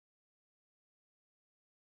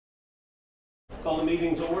Call the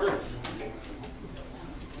meeting to order.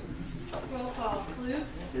 Roll call. Klug.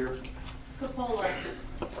 Here. Capola.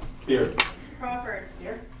 Here. Crawford.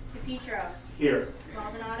 Here. DePietro. Here.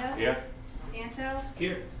 Maldonado. Here. Santo.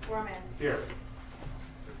 Here. Foreman. Here.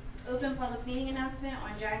 Open public meeting announcement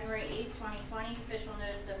on January 8, 2020. Official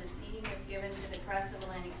notice of this meeting was given to the press of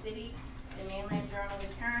Atlantic City, the Mainland Journal, The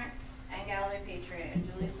Current, and Galloway Patriot,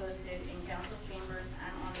 and duly posted in council chambers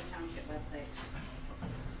and on the township website.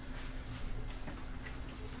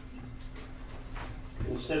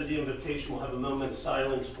 Instead of the invocation, we'll have a moment of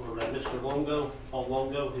silence for Mr. Longo, Paul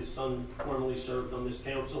Longo. His son formerly served on this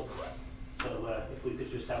council. So if we could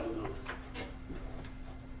just have a moment.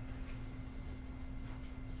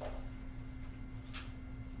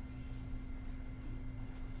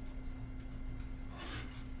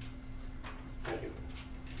 Thank you.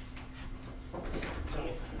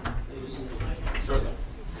 Tony, ladies and gentlemen. Certainly.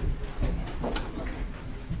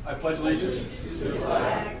 I pledge allegiance to the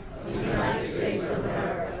flag of the United States of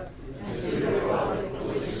America and to the republic for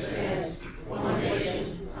which it stands, one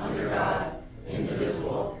nation, under God,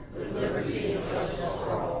 indivisible, with liberty and justice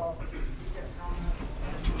for all.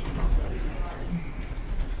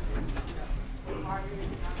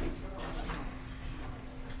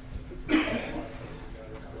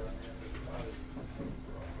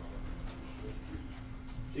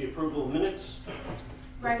 The approval of minutes.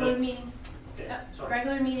 Regular meeting. Okay, sorry.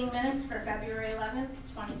 Regular meeting minutes for February 11th,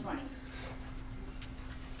 2020.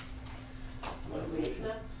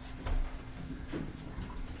 Accept.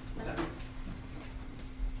 Second.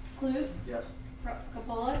 Klug. Yes.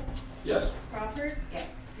 Capola. Yes. Crawford. Yes.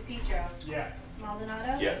 DePietro. Yeah.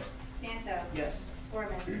 Maldonado. Yes. Santo. Yes.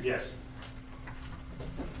 Foreman. Yes.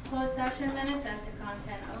 Closed session minutes as to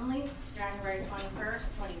content only, January 21st,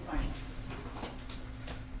 2020.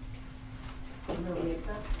 Will we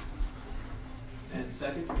accept? And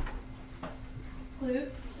second? Klug.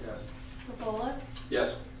 Yes. Capola.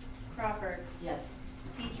 Yes. Crawford. Yes.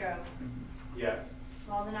 DePietro. Yes.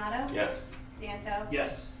 Maldonado. Yes. Santo.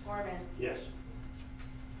 Yes. Foreman. Yes.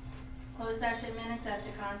 Closed session minutes as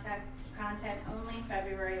to content only,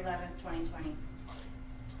 February 11th, 2020.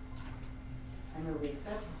 I move we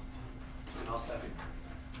accept. And I'll second.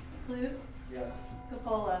 Klug. Yes.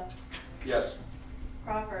 Capola. Yes.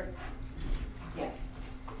 Crawford. Yes.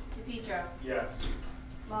 DePietro. Yes.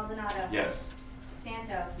 Maldonado. Yes.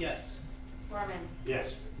 Santo. Yes. Foreman.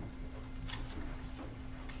 Yes.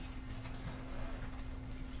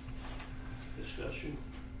 Discussion.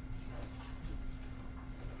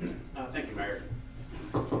 Thank you, Mayor.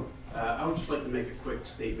 I would just like to make a quick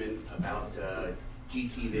statement about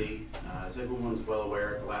GTV. As everyone's well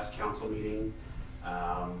aware, at the last council meeting,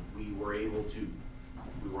 we were unable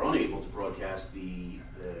to broadcast the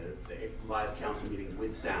live council meeting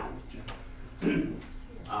with sound.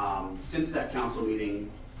 Since that council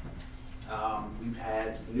meeting, we've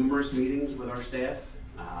had numerous meetings with our staff,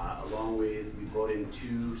 along with, we brought in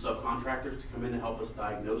 2 subcontractors to come in to help us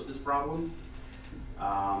diagnose this problem.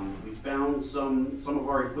 We found some of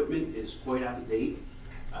our equipment is quite out of date.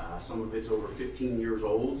 Some of it's over 15 years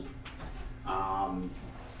old.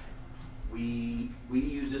 We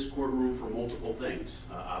use this courtroom for multiple things.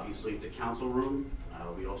 Obviously, it's a council room.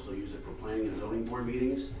 We also use it for planning and zoning board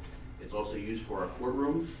meetings. It's also used for our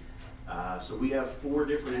courtroom. So we have 4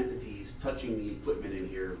 different entities touching the equipment in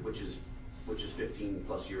here, which is 15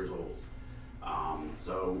 plus years old.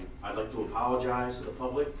 So I'd like to apologize to the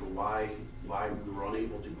public for why we were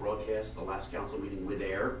unable to broadcast the last council meeting with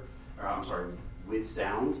with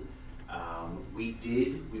sound.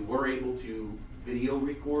 We were able to video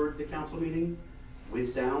record the council meeting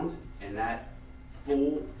with sound, and that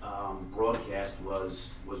full broadcast was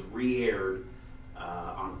re-aired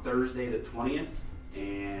on Thursday the 20th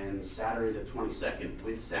and Saturday the 22nd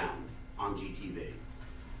with sound on GTV.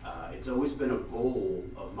 It's always been a goal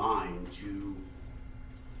of mine to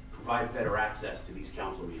provide better access to these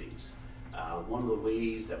council meetings. One of the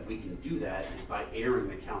ways that we can do that is by airing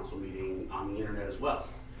the council meeting on the internet as well.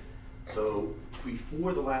 So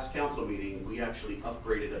before the last council meeting, we actually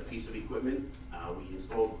upgraded a piece of equipment. We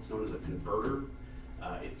installed what's known as a converter.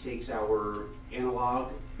 It takes our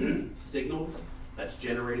analog signal that's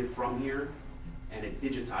generated from here, and it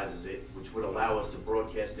digitizes it, which would allow us to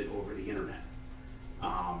broadcast it over the internet.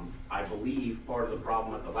 I believe part of the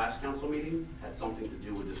problem at the last council meeting had something to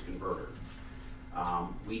do with this converter.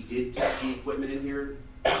 We did test the equipment in here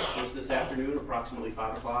just this afternoon, approximately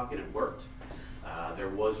 5 o'clock, and it worked. There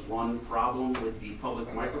was one problem with the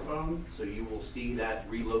public microphone, so you will see that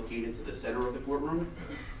relocated to the center of the courtroom.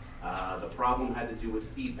 The problem had to do with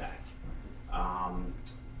feedback.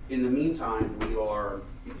 In the meantime, we are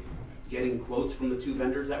getting quotes from the two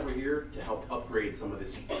vendors that were here to help upgrade some of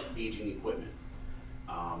this aging equipment.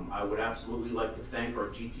 I would absolutely like to thank our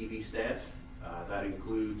GTV staff. That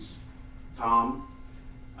includes Tom,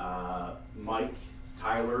 Mike,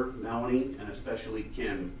 Tyler, Melanie, and especially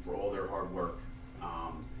Kim for all their hard work.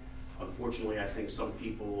 Unfortunately, I think some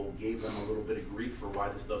people gave them a little bit of grief for why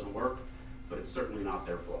this doesn't work, but it's certainly not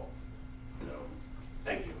their fault. So,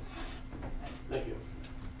 thank you. Thank you.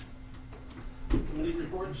 Committee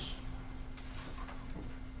reports?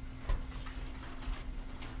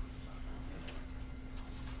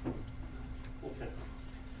 Okay.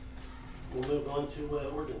 We'll move on to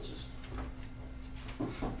ordinances.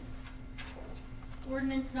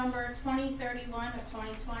 Ordinance number 2031 of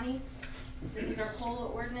 2020. This is our COLA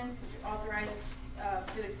ordinance, which authorizes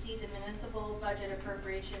to exceed the municipal budget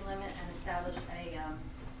appropriation limit and establish a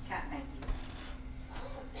cap bank.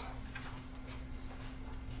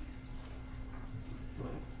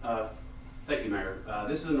 Thank you, Mayor.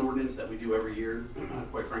 This is an ordinance that we do every year.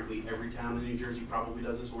 Quite frankly, every town in New Jersey probably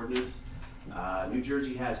does this ordinance. New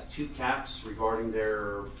Jersey has two caps regarding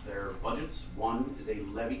their budgets. One is a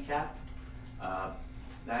levy cap.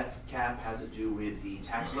 That cap has to do with the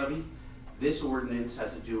tax levy. This ordinance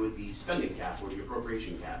has to do with the spending cap or the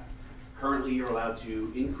appropriation cap. Currently, you're allowed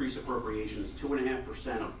to increase appropriations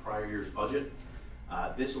 2.5% of prior year's budget.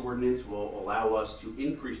 This ordinance will allow us to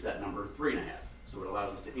increase that number 3.5%. So it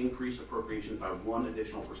allows us to increase appropriations by 1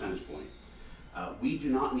 additional percentage point. We do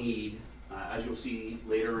not need, as you'll see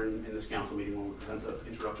later in this council meeting when we present the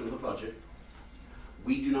introduction of the budget,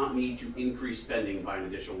 we do not need to increase spending by an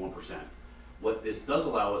additional 1%. What this does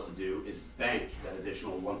allow us to do is bank that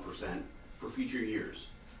additional 1% for future years.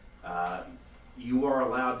 You are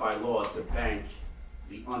allowed by law to bank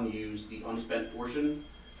the unused, the unspent portion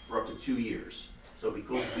for up to 2 years. So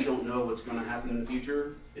because we don't know what's going to happen in the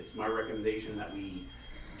future, it's my recommendation that we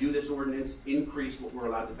do this ordinance, increase what we're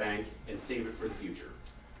allowed to bank, and save it for the future.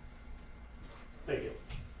 Thank you.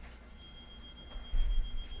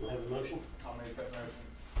 Do I have a motion? I'll make that motion.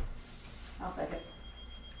 I'll second.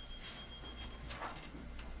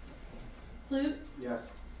 Clute, Yes.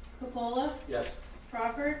 Capola, Yes.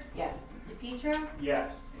 Crawford, Yes. DePietro,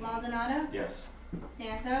 Yes. Maldonado, Yes.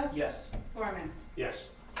 Santo, Yes. Gorman. Yes.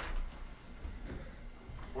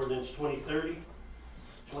 Ordinance 2030,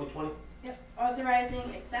 2020. Yep.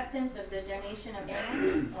 Authorizing acceptance of the donation of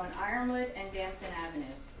land on Ironwood and Danson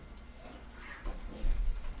Avenues.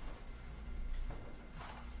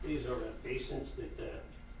 These are basins that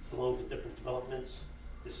belong to different developments.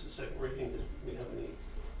 This is second reading. Do we have any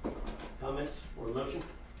comments or motion?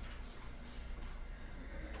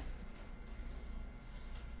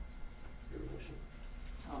 Your motion?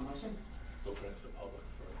 I'll motion. Open it to the public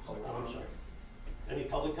for Oh, I'm sorry. Any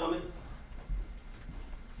public comment?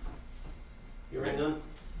 Hearing none?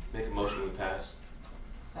 Make a motion we pass.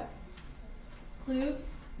 Second. Clute,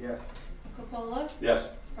 Yes. Capola, Yes.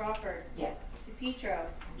 Crawford, Yes. DePietro,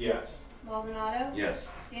 Yes. Maldonado, Yes.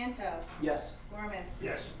 Santo, Yes. Gorman.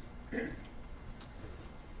 Yes. Okay.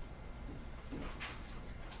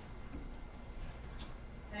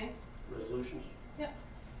 Resolutions? Yep.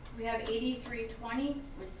 We have 8320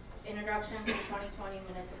 with introduction to the 2020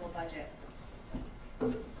 municipal budget.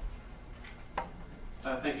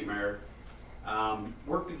 Thank you, Mayor.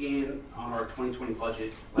 Work began on our 2020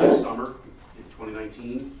 budget last summer in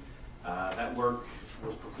 2019. That work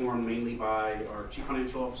was performed mainly by our Chief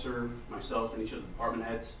Financial Officer, myself, and each of the department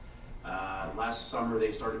heads. Last summer,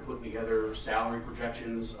 they started putting together salary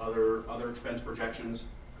projections, other expense projections.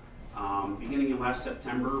 Beginning in last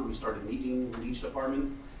September, we started meeting with each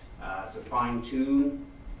department to fine-tune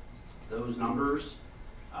those numbers.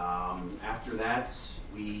 After that,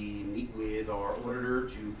 we meet with our auditor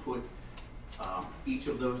to put each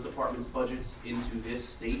of those departments' budgets into this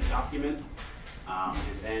state document. And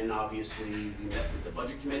then obviously we met with the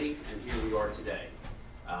budget committee, and here we are today.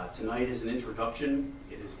 Tonight is an introduction.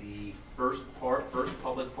 It is the first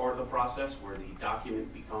public part of the process where the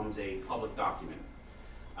document becomes a public document.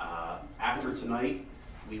 After tonight,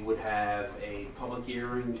 we would have a public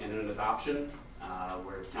hearing and an adoption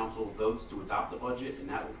where the council votes to adopt the budget, and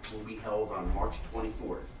that will be held on March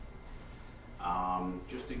 24th.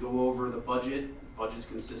 Just to go over the budget, budgets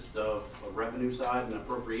consist of a revenue side and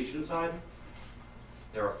appropriation side.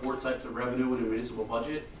 There are 4 types of revenue in a municipal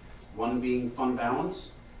budget, one being fund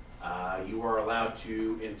balance. You are allowed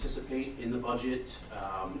to anticipate in the budget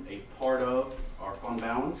a part of our fund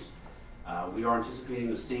balance. We are anticipating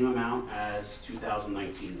the same amount as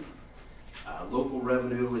 2019. Local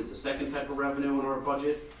revenue is the second type of revenue in our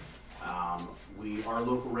budget. Our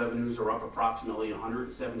local revenues are up approximately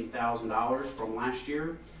 $170,000 from last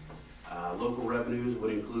year. Local revenues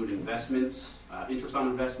would include investments, interest on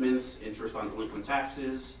investments, interest on delinquent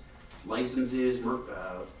taxes, licenses,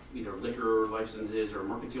 either liquor licenses or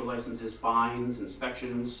mercantile licenses, fines,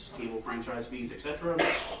 inspections, cable franchise fees, etc.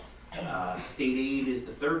 State aid is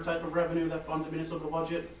the third type of revenue that funds the municipal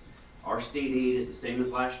budget. Our state aid is the same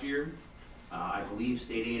as last year. I believe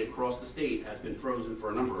state aid across the state has been frozen for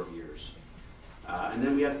a number of years. And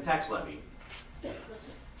then we have the tax levy.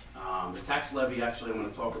 The tax levy, actually, I'm going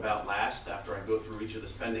to talk about last after I go through each of the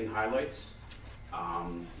spending highlights.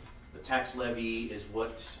 The tax levy is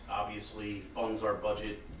what obviously funds our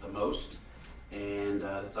budget the most, and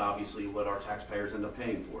it's obviously what our taxpayers end up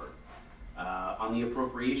paying for. On the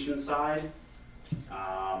appropriation side,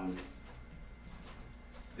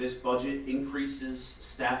 this budget increases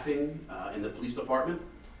staffing in the police department.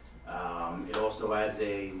 It also adds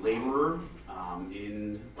a laborer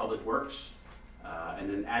in public works and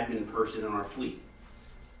an admin person in our fleet.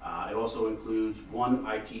 It also includes one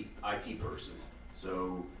IT person.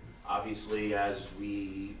 So obviously, as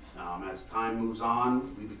time moves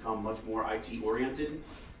on, we become much more IT oriented,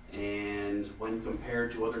 and when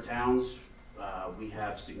compared to other towns, we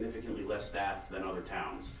have significantly less staff than other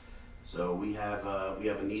towns. So we have a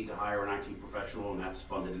need to hire an IT professional, and that's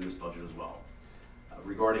funded in this budget as well.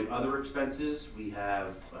 Regarding other expenses, we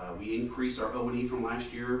increase our O&E from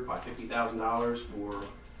last year by $50,000 for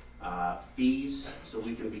fees, so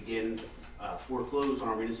we can begin to foreclose on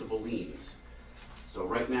our municipal liens. So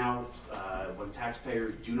right now, when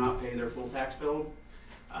taxpayers do not pay their full tax bill,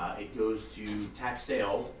 it goes to tax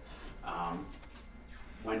sale.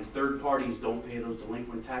 When third parties don't pay those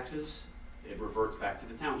delinquent taxes, it reverts back to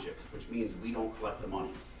the township, which means we don't collect the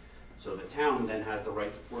money. So the town then has the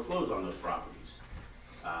right to foreclose on those properties.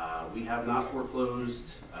 We have not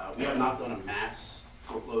foreclosed, we have not done a mass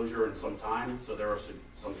foreclosure in some time, so there are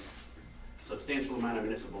some substantial amount of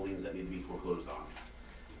municipal liens that need to be foreclosed on.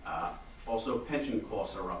 Also, pension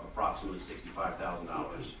costs are up approximately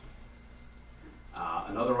 $65,000.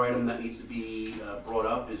 Another item that needs to be brought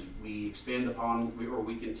up is we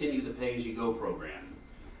continue the pay-as-you-go program.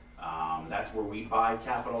 That's where we buy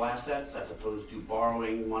capital assets as opposed to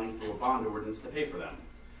borrowing money through a bond ordinance to pay for them.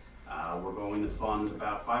 We're going to fund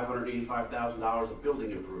about $585,000 of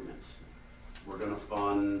building improvements. We're going to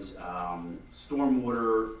fund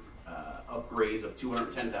stormwater upgrades of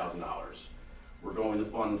 $210,000. We're going to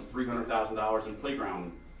fund $300,000 in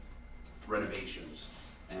playground renovations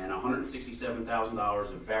and $167,000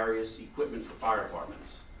 of various equipment for fire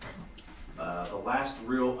departments. The last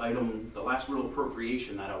real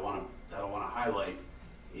appropriation that I want to highlight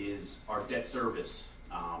is our debt service.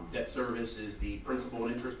 Debt service is the principal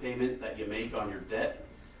and interest payment that you make on your debt.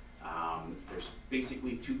 There's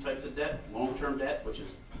basically two types of debt: long-term debt, which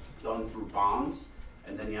is done through bonds,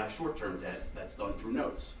 and then you have short-term debt that's done through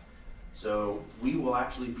notes. So we will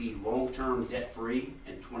actually be long-term debt-free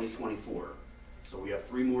in 2024. So we have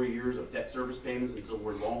 3 more years of debt service payments until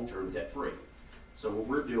we're long-term debt-free. So what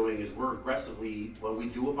we're doing is we're aggressively, when we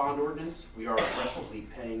do a bond ordinance, we are aggressively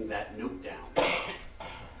paying that note down.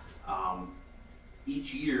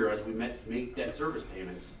 Each year, as we make debt service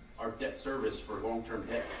payments, our debt service for long-term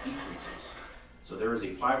debt decreases. So there is a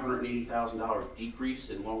 $580,000 decrease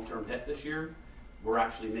in long-term debt this year. We're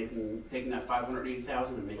actually taking that $580,000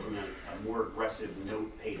 and making a more aggressive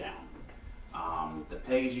note pay down. The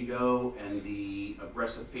pay-as-you-go and the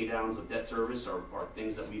aggressive pay downs of debt service are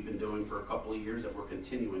things that we've been doing for a couple of years that we're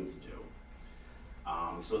continuing to do.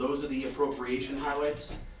 So those are the appropriation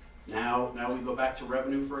highlights. Now we go back to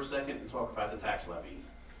revenue for a second and talk about the tax levy.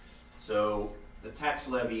 So the tax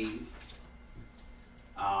levy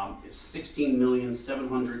is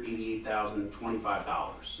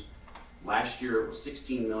 $16,788,025. Last year it was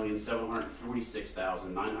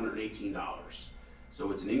 $16,746,918.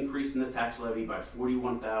 So it's an increase in the tax levy by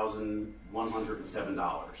 $41,107.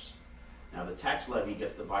 Now the tax levy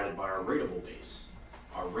gets divided by our rateable base.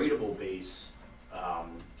 Our rateable base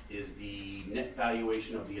is the net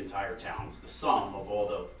valuation of the entire town. It's the sum of all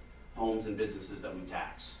the homes and businesses that we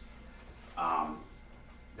tax.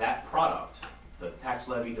 That product, the tax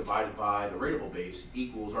levy divided by the rateable base,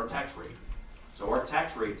 equals our tax rate. So our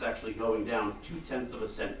tax rate's actually going down 0.2 cents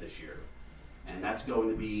this year. And that's going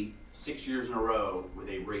to be 6 years in a row with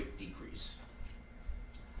a rate decrease.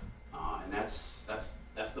 And that's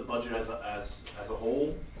the budget as a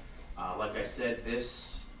whole. Like I said,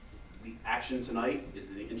 the action tonight is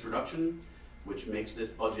the introduction, which makes this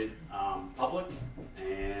budget public,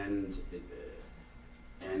 and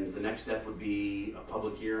the next step would be a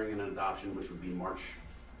public hearing and an adoption, which would be March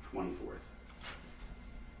 24th.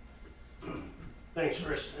 Thanks,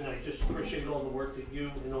 Chris, and I just appreciate all the work that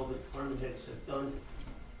you and all the department heads have done.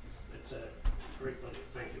 It's a great budget.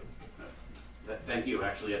 Thank you. Thank you.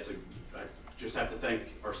 Actually, I just have to thank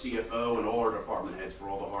our CFO and all our department heads for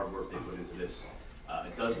all the hard work they put into this.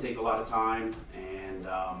 It does take a lot of time, and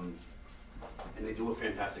they do a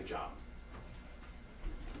fantastic job.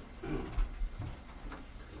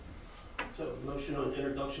 So, motion on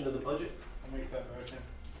introduction of the budget? I'll make that motion.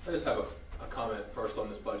 I just have a comment first on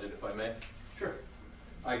this budget, if I may. Sure.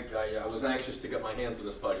 I was anxious to get my hands on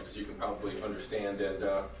this budget, as you can probably understand, and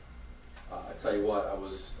I tell you what, I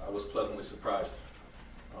was pleasantly surprised.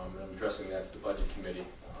 And I'm addressing that to the Budget Committee.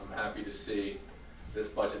 I'm happy to see this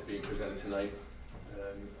budget being presented tonight,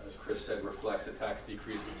 and as Chris said, reflects a tax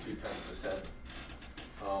decrease of 0.2%.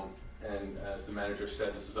 And as the manager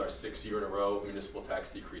said, this is our 6th year in a row of municipal tax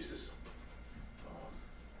decreases.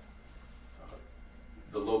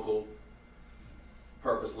 The local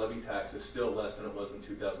purpose levy tax is still less than it was in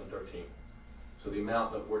 2013. So the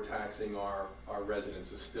amount that we're taxing our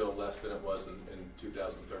residents is still less than it was in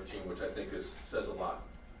 2013, which I think says a lot.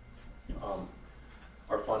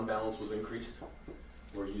 Our fund balance was increased.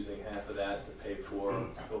 We're using half of that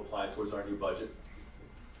to apply towards our new budget.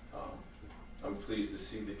 I'm pleased to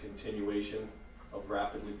see the continuation of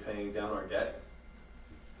rapidly paying down our debt.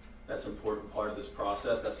 That's an important part of this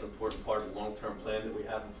process. That's an important part of the long-term plan that we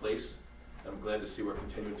have in place. I'm glad to see we're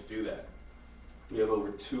continuing to do that. We have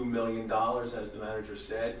over $2 million, as the manager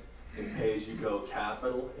said, in pay-as-you-go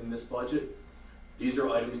capital in this budget. These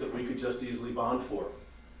are items that we could just easily bond for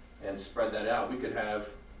and spread that out. We could have,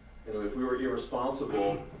 if we were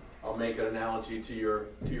irresponsible, I'll make an analogy to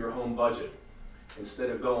your home budget. Instead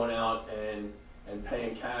of going out and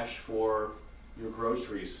paying cash for your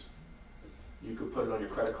groceries, you could put it on your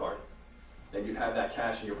credit card. Then you'd have that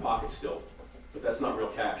cash in your pocket still. But that's not real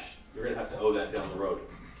cash. You're going to have to owe that down the road.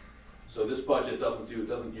 So this budget doesn't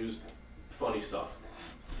use funny stuff.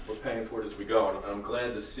 We're paying for it as we go. And I'm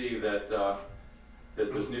glad to see that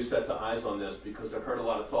there's new sets of eyes on this, because I've heard a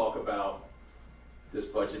lot of talk about this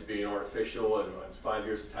budget being artificial, and it's 5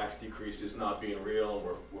 years of tax decreases not being real, and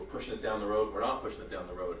we're pushing it down the road. We're not pushing it down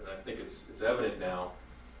the road, and I think it's evident now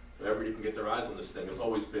that everybody can get their eyes on this thing. It's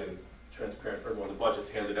always been transparent for everyone. The budget's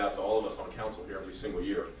handed out to all of us on council here every single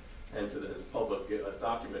year, and to this public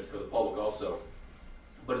document for the public also.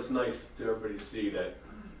 But it's nice to everybody to see that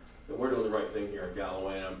we're doing the right thing here in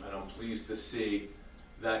Galloway, and I'm pleased to see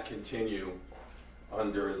that continue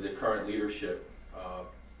under the current leadership.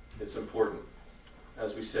 It's important.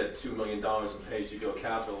 As we said, $2 million in pay-as-you-go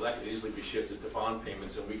capital, that could easily be shifted to bond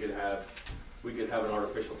payments, and we could have an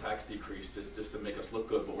artificial tax decrease just to make us look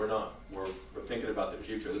good, but we're not. We're thinking about the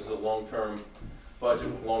future. This is a long-term budget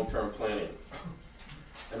with long-term planning.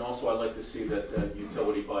 And also, I'd like to see that the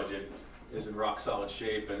utility budget is in rock-solid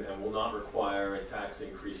shape and will not require a tax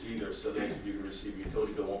increase either, so those of you who receive a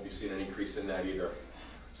utility bill won't be seeing an increase in that either.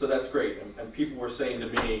 So that's great. And people were saying to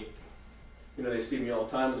me, they see me all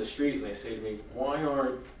the time in the street, and they say to me, why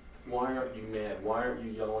aren't you mad? Why aren't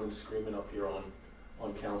you yelling and screaming up here on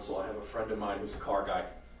council? I have a friend of mine who's a car guy,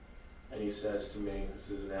 and he says to me, this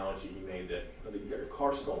is an analogy he made, that you got your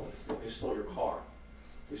car stolen. They stole your car.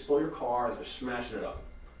 They stole your car, and they're smashing it up.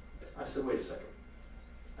 I said, wait a second.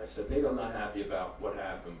 I said, maybe I'm not happy about what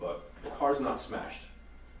happened, but the car's not smashed.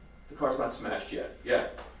 The car's not smashed yet.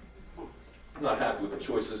 I'm not happy with the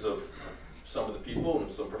choices of some of the people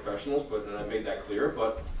and some professionals, and I made that clear.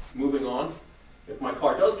 But moving on, if my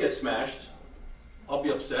car does get smashed, I'll be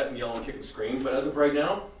upset and yell and kick and scream. But as of right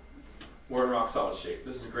now, we're in rock solid shape.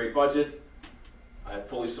 This is a great budget. I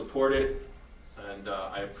fully support it, and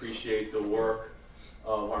I appreciate the work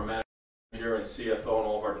of our manager and CFO and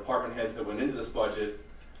all of our department heads that went into this budget,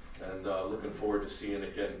 and looking forward to seeing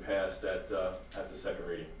it getting passed at the second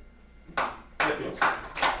reading. Thank you.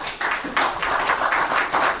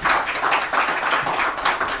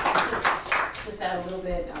 Just add a little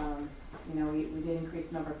bit, we did increase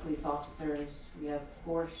the number of police officers. We have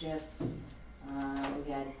 4 shifts.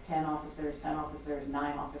 We had 10 officers, 9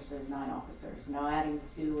 officers. Now adding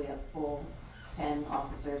 2, we have full 10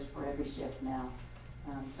 officers for every shift now.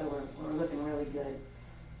 So we're looking really good.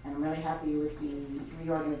 And I'm really happy with the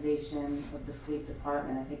reorganization of the fleet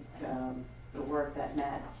department. I think the work that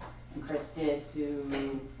Matt and Chris did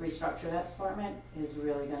to restructure that department is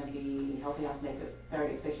really going to be helping us make a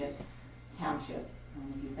very efficient township.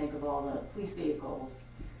 And if you think of all the police vehicles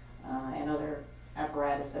and other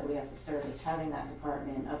apparatus that we have to service, having that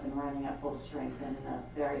department up and running at full strength and in a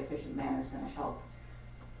very efficient manner is going to help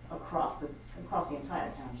across the entire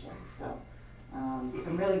township. So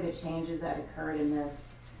some really good changes that occurred in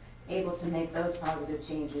this, able to make those positive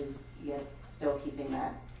changes, yet still keeping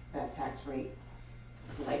that tax rate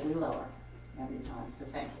slightly lower every time. So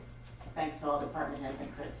thank you. thanks to all department heads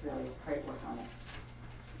and Chris, really great work on it.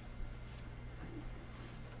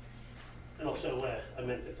 And also, I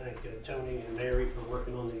meant to thank Tony and Mary for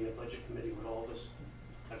working on the budget committee with all of us.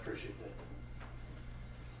 I appreciate that.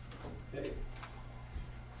 Okay.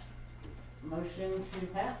 Motion to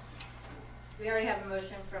pass? We already have a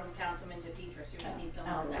motion from Councilman DePietro, so we just need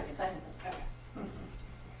someone to second. Okay.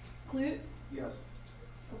 Clute, Yes.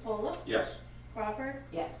 Capola, Yes. Crawford,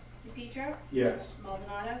 Yes. DePietro, Yes.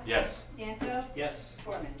 Maldonado, Yes. Santo, Yes.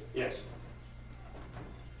 Foreman. Yes.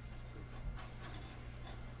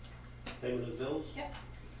 Payment of the bills? Yep.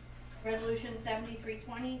 Resolution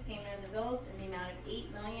 7320, payment of the bills in the amount of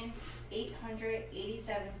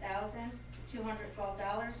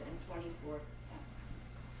 $8,887,212.24.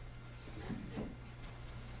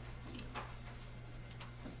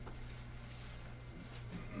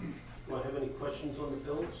 Do I have any questions on the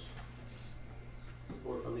bills?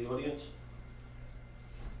 Or from the audience?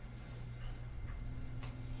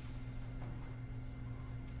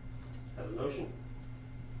 Have a motion?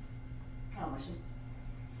 Motion.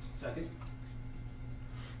 Second?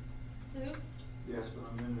 Clute, Yes, but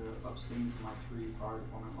I'm going to abstain from my 3 fire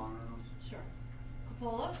department line items. sure.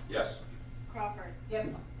 Capola, Yes. Crawford,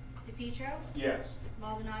 Yep. DePietro, Yes.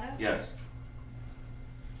 Maldonado, Yes.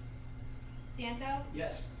 Santo,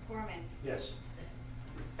 Yes. Foreman. Yes.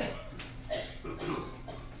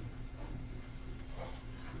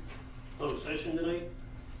 Closed session tonight?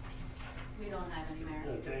 We don't have any, Mayor.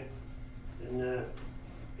 Okay. And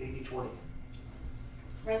 80-20.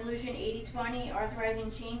 Resolution 8020,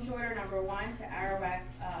 authorizing change order number 1 to Arawak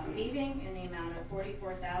paving in the amount of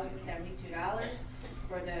 $44,072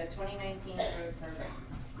 for the 2019 road program.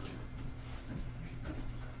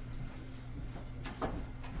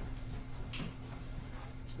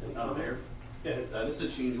 Mayor? Go ahead. This is a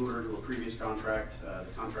change order to a previous contract. The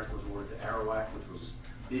contract was awarded to Arawak, which was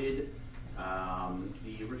bid.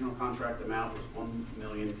 The original contract amount was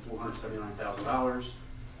 $1,479,000.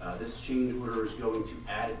 This change order is going to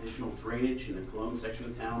add additional drainage in the Cologne section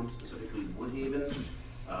of town, specifically Woodhaven.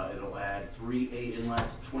 It'll add 3 A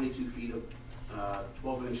inlets, 22 feet of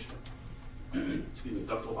 12-inch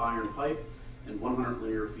ductile iron pipe, and 100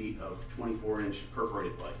 linear feet of 24-inch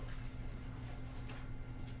perforated pipe.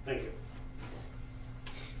 Thank you.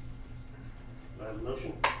 Do I have a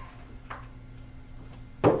motion?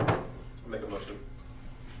 I'll make a motion.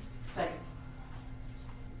 Second.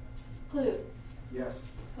 Clute, Yes.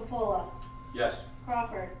 Capola, Yes.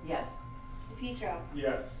 Crawford, Yes. DePietro,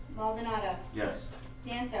 Yes. Maldonado, Yes.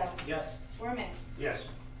 Santo, Yes. Foreman. Yes.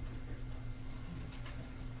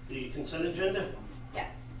 The consent agenda?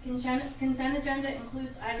 Yes. Consent agenda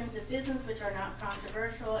includes items of business which are not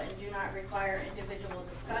controversial and do not require individual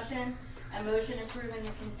discussion. A motion approving the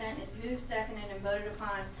consent is moved, seconded, and voted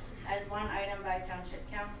upon as one item by Township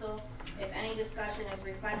Council. If any discussion is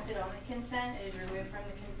requested on the consent, it is removed from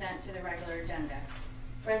the consent to the regular agenda.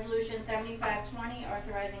 Resolution 7520,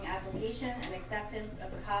 authorizing application and acceptance of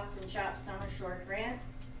the Cops and Shops Summer Short Grant.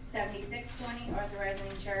 7620,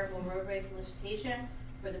 authorizing charitable roadway solicitation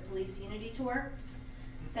for the Police Unity Tour.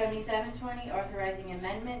 7720, authorizing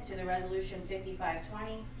amendment to the Resolution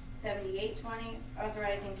 5520. 7820,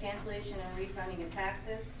 authorizing cancellation and refunding of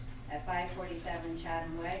taxes at 547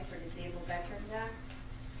 Chatham Way for Disabled Veterans Act.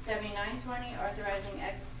 7920, authorizing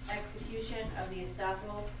execution of the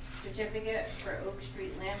estoppel certificate for Oak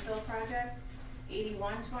Street landfill project.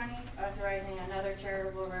 8120, authorizing another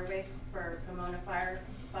charitable roadway for Pomona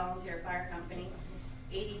Volunteer Fire Company.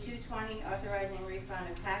 8220, authorizing refund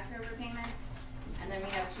of tax overpayments. And then we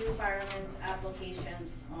have 2 firemen's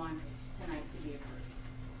applications on tonight to be approved.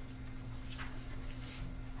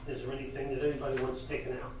 Is there anything that anybody wants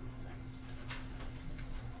taken out?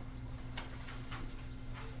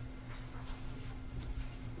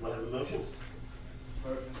 Do I have a motion?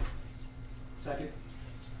 Second?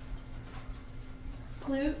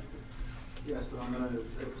 Clute, Yes, but I'm going to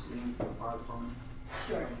abstain from the fire department.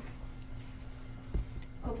 sure.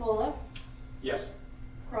 Capola, Yes.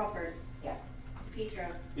 Crawford, Yes.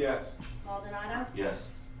 DePietro, Yes. Maldonado, Yes.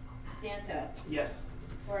 Santo, Yes.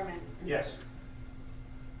 Foreman. Yes.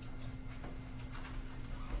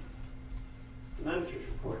 Manager's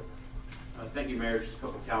report. Thank you, Mayor. Just a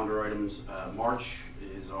couple calendar items. March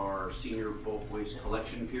is our senior bulk waste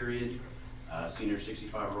collection period. Seniors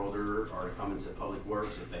 65 or older are to come into Public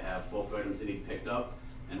Works if they have bulk items they need picked up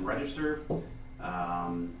and registered.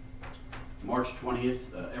 March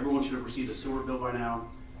 20th, everyone should have received a sewer bill by now.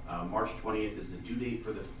 March 20th is the due date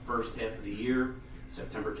for the first half of the year.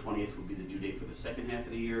 September 20th will be the due date for the second half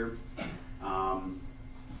of the year.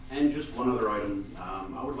 And just one other item,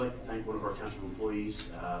 I would like to thank one of our township employees,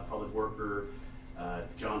 public worker,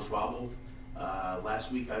 John Schwabel.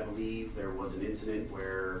 Last week, I believe, there was an incident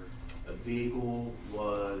where a vehicle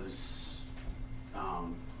was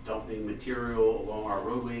dumping material along our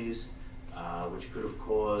roadways, which could have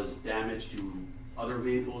caused damage to other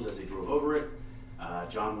vehicles as they drove over it.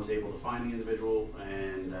 John was able to find the individual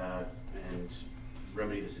and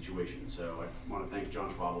remedy the situation. So I want to thank John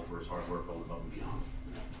Schwabel for his hard work going above and beyond.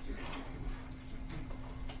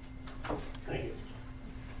 Thank you.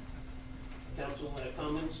 Council,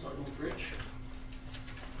 comments, starting with Rich?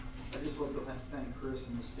 I'd just like to thank Chris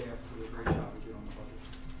and the staff for the great job they did on the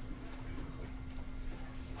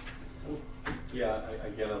budget. Yeah,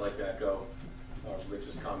 again, I'd like to echo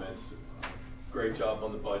Rich's comments. Great job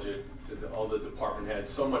on the budget, to all the department heads.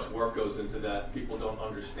 So much work goes into that. People don't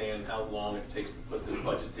understand how long it takes to put this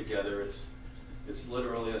budget together. It's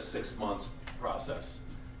literally a 6 months process.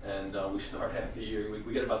 And we start half the year.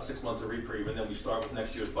 We get about 6 months of reprieve, and then we start with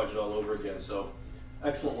next year's budget all over again. So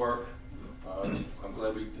excellent work. I'm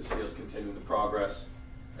glad to see us continue the progress.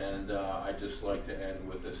 And I'd just like to end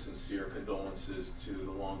with the sincere condolences to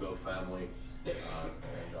the Longo family.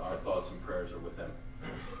 And our thoughts and prayers are with them.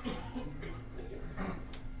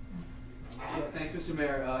 Yeah, thanks, Mr.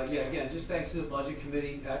 Mayor. Yeah, again, just thanks to the Budget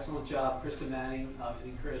Committee. Excellent job, Krista Manning,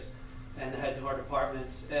 obviously Chris, and the heads of our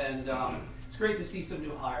departments. And it's great to see some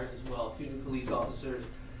new hires as well, 2 new police officers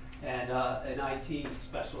and an IT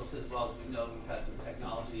specialist as well. As we know, we've had some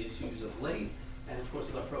technology issues of late. And of course,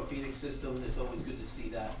 with our Pro Phoenix system, it's always good to see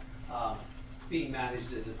that being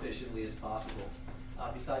managed as efficiently as possible.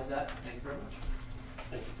 Besides that, thank you very much.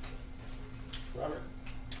 Thank you. Robert?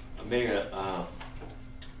 Mayor,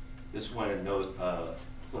 just want to note,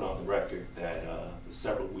 put on the record that for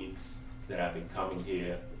several weeks that I've been coming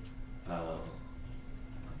here,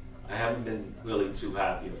 I haven't been really too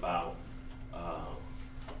happy about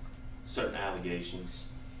certain allegations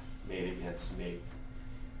made against me.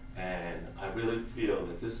 And I really feel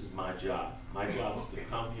that this is my job. My job is to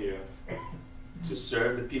come here to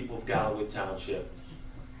serve the people of Galloway Township.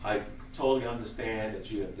 I totally understand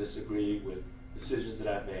that you have disagreed with decisions that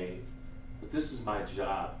I've made, but this is my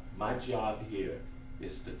job. My job here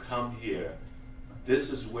is to come here.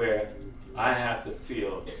 This is where I have to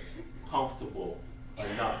feel comfortable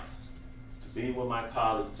enough to be with my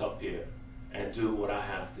colleagues up here and do what I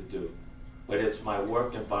have to do. But it's my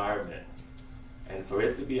work environment. And for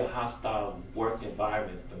it to be a hostile work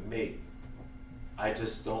environment for me, I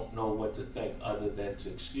just don't know what to think other than to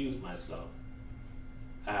excuse myself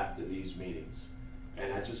after these meetings.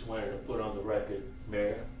 And I just wanted to put on the record,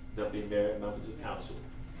 Mayor, Deputy Mayor, members of council,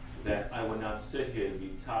 that I would not sit here and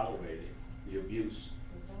be tolerating the abuse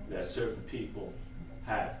that certain people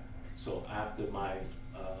have. So after my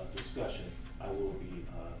discussion, I will be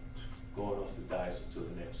going off the dais until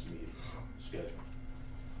the next meeting schedule.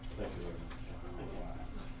 Thank you very much.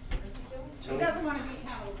 He doesn't want to be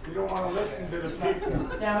held. You don't want to listen to the people.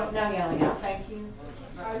 No yelling out, thank you.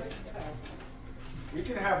 We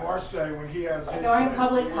can have our say when he has his During say.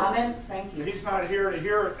 public comment, thank you. He's not here to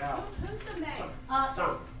hear it now. Who's the mayor?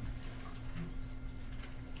 Tom?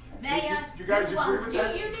 Mayor. You guys agree with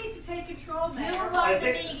that? You need to take control, Mayor. I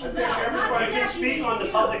think everybody can speak on the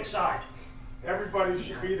public side. Everybody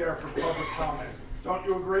should be there for public comment. Don't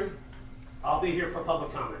you agree? I'll be here for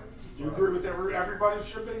public comment. Do you agree with everybody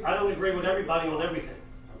should be? I don't agree with everybody on everything.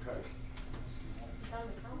 Okay.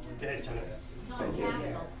 Go ahead, Senator. Thank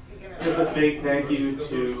you. Just a big thank you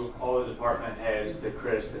to all the department heads, to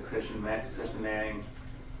Chris, to Kristen Manning,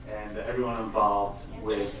 and everyone involved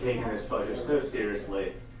with taking this budget so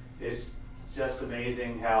seriously. It's just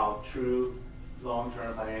amazing how true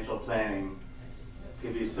long-term financial planning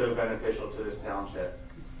can be so beneficial to this township.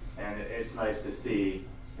 And it's nice to see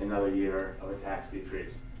another year of a tax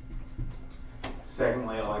decrease.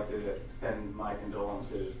 Secondly, I'd like to extend my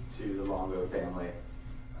condolences to the Longo family.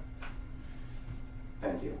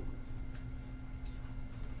 Thank you.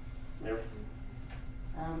 Mary?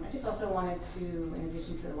 I just also wanted to, in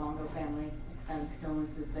addition to the Longo family, extend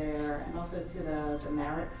condolences there, and also to the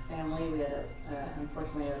Merrick family. We had,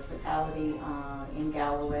 unfortunately, a fatality in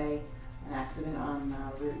Galloway, an accident on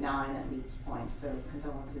Route 9 at Leeds Point, so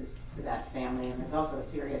condolences to that family. And there's also a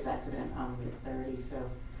serious accident on Route 30, so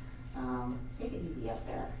take it easy up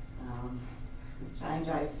there. Try and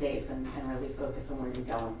drive safe and really focus on where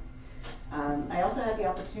you're going. I also had the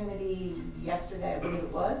opportunity yesterday, I believe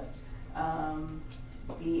it was,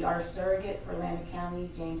 our surrogate for Atlantic County,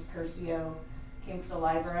 James Curcio, came to the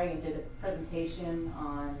library and did a presentation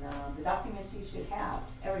on the documents you should have,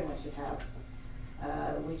 everyone should have,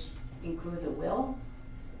 which includes a will,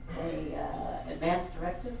 a advance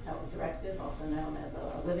directive, also known as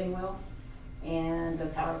a living will, and a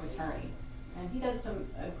power of attorney. And he does a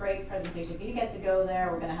great presentation. If you get to go there,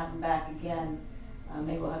 we're going to have him back again.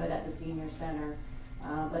 Maybe we'll have it at the senior center.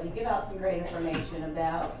 But he gave out some great information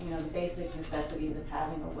about, the basic necessities of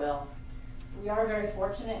having a will. We are very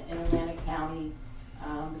fortunate in Atlantic County.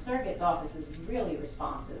 The surrogate's office is really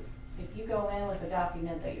responsive. If you go in with a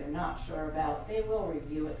document that you're not sure about, they will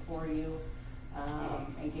review it for you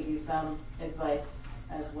and give you some advice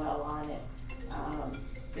as well on it.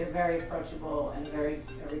 They're very approachable and very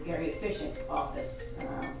efficient office.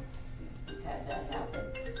 We've had that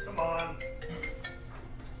happen. Come on.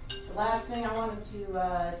 The last thing I wanted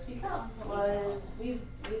to speak up was we've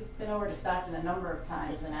been over to Stockton a number of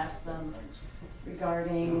times and asked them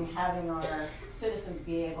regarding having our citizens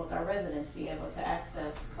our residents be able to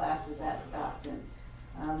access classes at Stockton.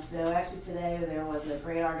 So actually today there was a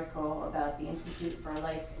great article about the Institute for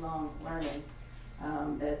Lifelong Learning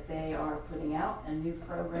that they are putting out a new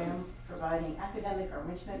program providing academic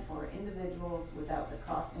enrichment for individuals without the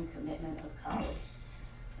cost and commitment of college.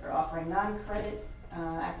 They're offering non-credit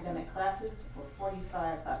academic classes for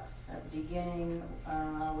 $45, beginning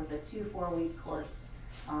with a 2-4-week course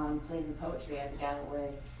on plays and poetry at the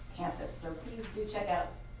Galloway campus. So please do check out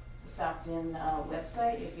the Stockton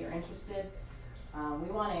website if you're interested. We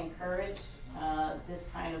want to encourage this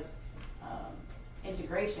kind of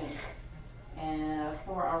integration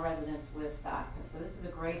for our residents with Stockton. So this is a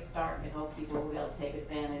great start. I hope people will be able to take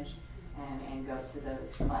advantage and go to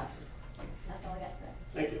those classes. That's all I got to say.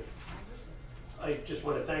 Thank you. I just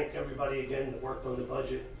want to thank everybody again that worked on the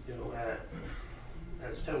budget.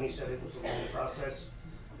 As Tony said, it was a long process,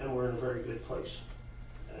 and we're in a very good place.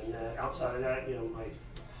 And outside of that, my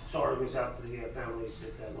sorrow goes out to the families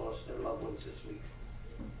that lost their loved ones this week.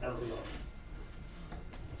 That'll be all.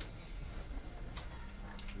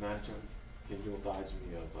 Madam, can you advise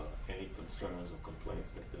me of any concerns or complaints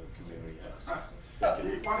that the community has?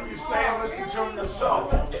 Why don't you stay and listen to him yourself?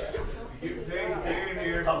 Stay in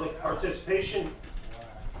here. Public participation.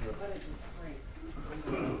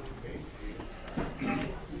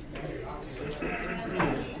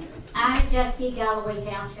 I'm Jessica, Galloway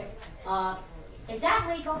Township. Is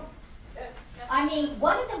that legal? I mean,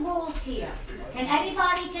 what are the rules here? Can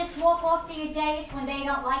anybody just walk off their days when they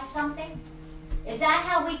don't like something? Is that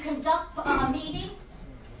how we conduct a meeting?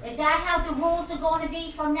 Is that how the rules are going to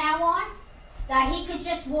be from now on? That he could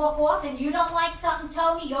just walk off and you don't like something,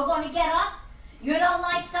 Tony, you're going to get up? You don't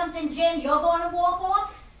like something, Jim, you're going to walk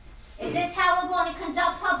off? Is this how we're going to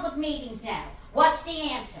conduct public meetings now? What's the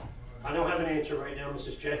answer? I don't have an answer right now,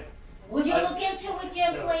 Mrs. J. Would you look into it,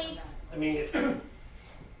 Jim, No. please? I mean,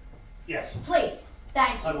 yes. Please.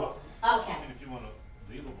 Thank I you. will. Okay. And if you want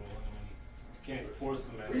a legal rule, you can't force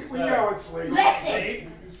them at We know it's legal.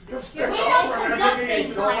 Listen, You'll we stick don't up for conduct everything.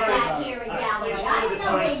 things Don't like worry that about it. here in All right, Galloway. please, I one don't at a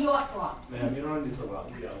know where time. you're from. Ma'am, you don't need to allow,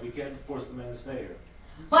 we can't force the man to stay here.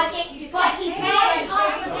 But he's had an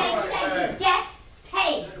obligation that he gets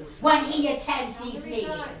paid when he attends these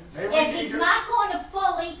meetings. If he's not going to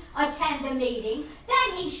fully attend the meeting,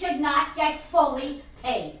 then he should not get fully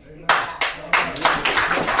paid.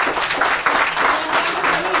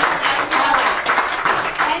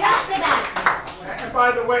 Enough of that. And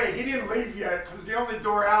by the way, he didn't leave yet because the only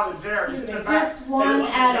door out is there. He's in the back. Just one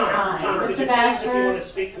at a time. John, could Mr. you please, if you want Bashford. to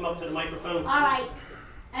speak, come up to the microphone. All right.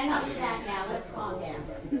 Enough of that now. Let's calm down.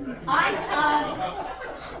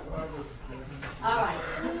 All right.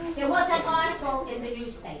 There was an article in the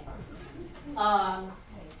newspaper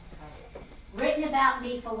written about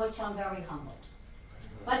me, for which I'm very humble.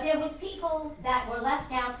 But there was people that were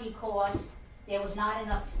left out because there was not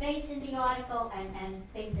enough space in the article and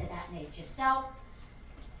things of that nature. So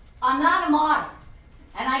I'm not a martyr,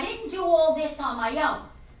 and I didn't do all this on my own.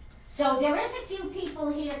 So there is a few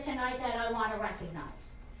people here tonight that I want to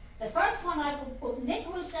recognize. The first one, Nick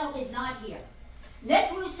Russo is not here.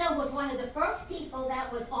 Nick Russo was one of the first people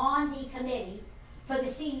that was on the committee for the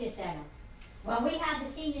senior center. When we had the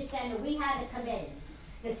senior center, we had a committee.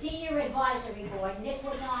 The senior advisory board, Nick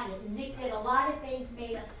was on it. Nick did a lot of things,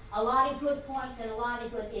 made a lot of good points and a lot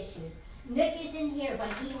of good issues. Nick isn't here,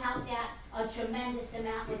 but he helped out a tremendous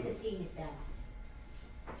amount with the senior center.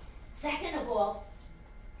 Second of all,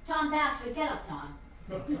 Tom Bassford, get up, Tom.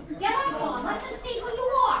 Get up, Tom. Let them see who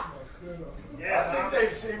you are. Yeah, I think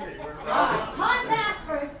they've seen me. All right. Tom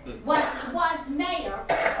Bassford was mayor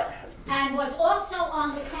and was also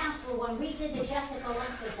on the council when we did the Jessica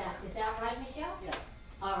Lynchwood Act. Is that right, Michelle? Yes.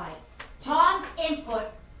 All right. Tom's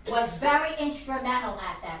input was very instrumental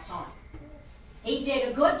at that time. He did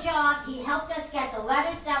a good job. He helped us get the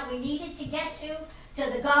letters that we needed to get to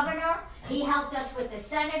the governor. He helped us with the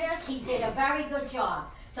senators. He did a very good job.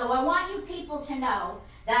 So I want you people to know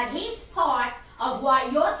that he's part of why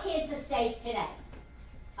your kids are safe today.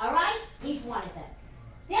 All right? He's one of them.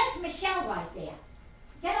 There's Michelle right there.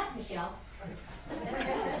 Get up, Michelle.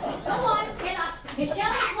 Go on, get up.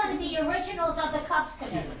 Michelle is one of the originals of the Cuffs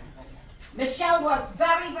Committee. Michelle worked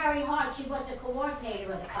very, very hard. She was a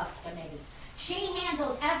coordinator of the Cuffs Committee. She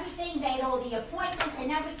handled everything, made all the appointments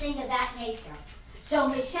and everything of that nature. So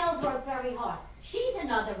Michelle worked very hard. She's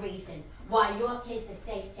another reason why your kids are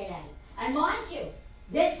safe today. And mind you,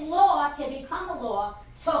 this law, to become a law,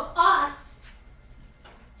 took us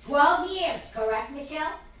 12 years, correct,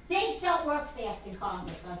 Michelle? Things don't work fast in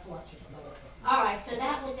Congress, unfortunately. All right, so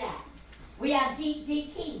that was that. We have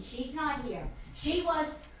Dee Keene. She's not here. She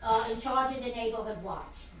was in charge of the Neighborhood Watch.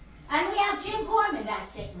 And we have Jim Gorman, that's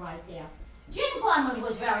sitting right there. Jim Gorman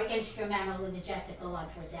was very instrumental in the Jessica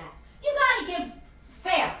Ludford's Act. You got to give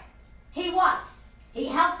fair. He was. He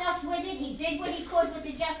helped us with it. He did what he could with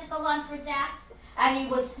the Jessica Ludford's Act. And he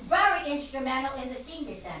was very instrumental in the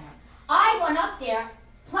senior center. I went up there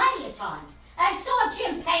plenty of times and saw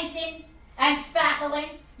Jim painting and spackling.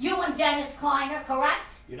 You and Dennis Kleiner,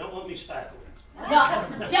 correct? You don't want me spackling. No,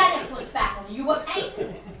 Dennis was spackling. You were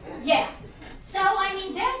painting. Yeah. So, I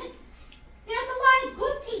mean, there's a lot of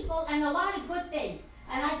good people and a lot of good things.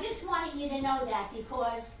 And I just wanted you to know that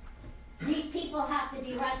because these people have to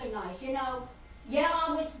be recognized. You know, yeah,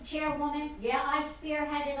 I was the chairwoman. Yeah, I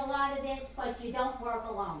spearheaded a lot of this, but you don't work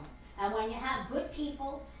alone. And when you have good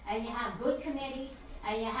people and you have good committees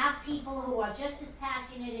and you have people who are just as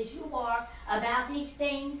passionate as you are about these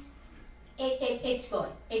things, it's good.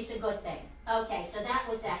 It's a good thing. Okay, so that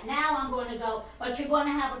was that. Now I'm going to go, but you're going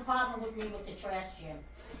to have a problem with me with the trash, Jim.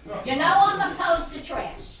 You know I'm opposed to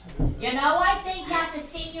trash. You know I think that the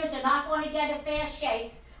seniors are not going to get a fair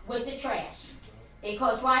shake with the trash.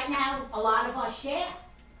 Because right now, a lot of us share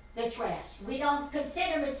the trash. We don't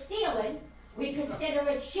consider it stealing. We consider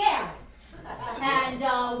it sharing. And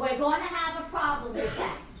we're going to have a problem with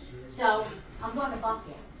that. So I'm going to bump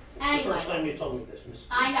you. Anyway, First time you told me this, Miss.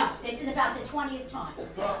 I know. This is about the 20th time.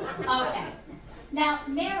 Okay. Now,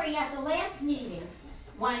 Mary, at the last meeting,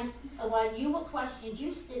 when you were questioned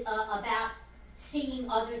about seeing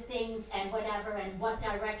other things and whatever and what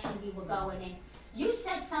direction we were going in, you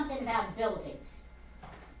said something about buildings.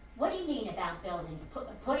 What do you mean about buildings?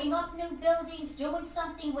 Putting up new buildings? Doing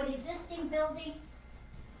something with existing building?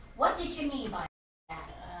 What did you mean by that?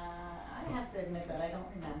 I have to admit that I don't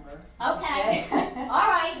remember. Okay. All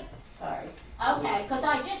right. Sorry. Okay, because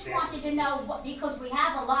I just wanted to know, because we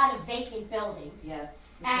have a lot of vacant buildings. Yeah.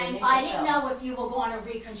 And I didn't know if you were going to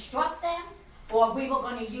reconstruct them or we were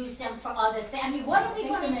going to use them for other things. I mean, what are we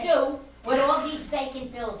going to do with all these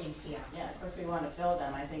vacant buildings here? Yeah, of course we want to fill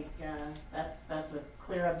them. I think that's a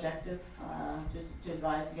clear objective to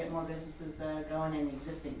advise to get more businesses going in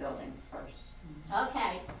existing buildings first.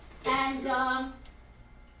 Okay. And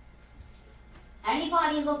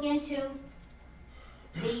anybody look into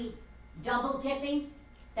the double dipping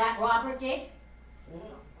that Robert did?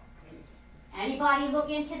 Anybody look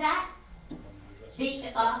into that?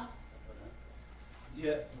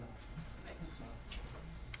 Yeah.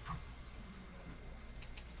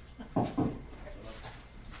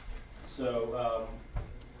 So,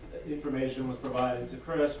 information was provided to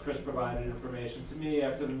Chris. Chris provided information to me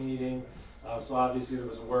after the meeting. So obviously there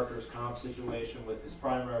was a workers' comp situation with his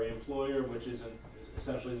primary employer, which is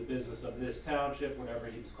essentially the business of this township. Whatever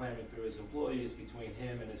he was claiming through his employees between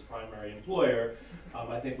him and his primary employer.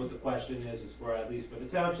 I think what the question is for, at least for the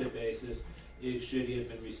township basis, is should he have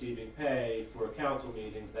been receiving pay for council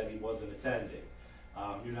meetings that he wasn't attending?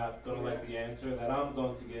 You're not going to like the answer that I'm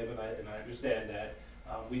going to give, and I understand that.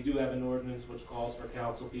 We do have an ordinance which calls for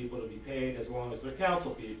council people to be paid as long as they're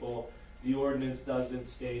council people. The ordinance doesn't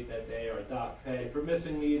state that they are docked pay for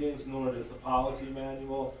missing meetings, nor does the policy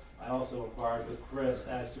manual. I also inquired with Chris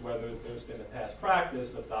as to whether there's been a past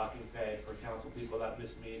practice of docking pay for council people that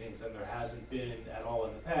miss meetings, and there hasn't been at all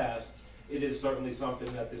in the past. It is certainly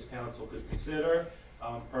something that this council could consider.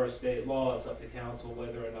 Per state law, it's up to council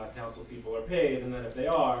whether or not council people are paid, and then if they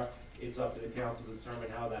are, it's up to the council to determine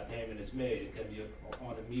how that payment is made. It can be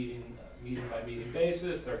on a meeting by meeting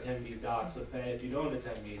basis. There can be docks of pay if you don't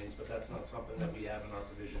attend meetings, but that's not something that we have in our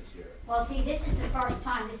provisions here. Well, see, this is the first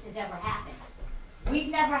time this has ever happened. We've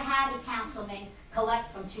never had a councilman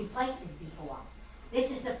collect from two places before. This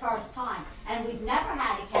is the first time. And we've never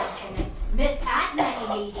had a councilman miss as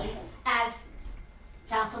many meetings as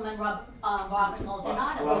Councilman Robert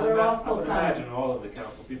Maldonado. Well, we're all I would full-time. imagine all of the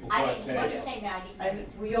council people I collect didn't, pay. what'd you say, Mary?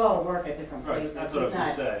 We all work at different Right, places. that's what I was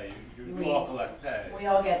It's going to not- say. You all collect pay. We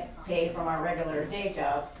all get paid from our regular day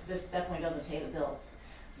jobs. This definitely doesn't pay the bills.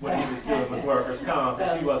 what he was doing with workers' comp, is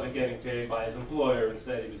So- he wasn't getting paid by his employer,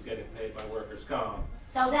 instead he was getting paid by workers' comp.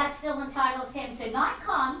 So that still entitles him to not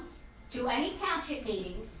come to any township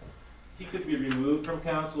meetings. He could be removed from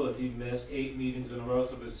council if he missed 8 meetings in a row.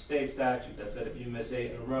 So there's a state statute that said if you miss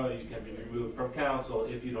 8 in a row, you can be removed from council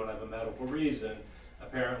if you don't have a medical reason.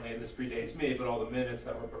 Apparently, and this predates me, but all the minutes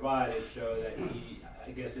that were provided show that he,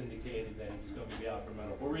 I guess, indicated that he's going to be out for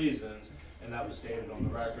medical reasons, and that was stated on the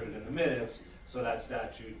record and in the minutes, so that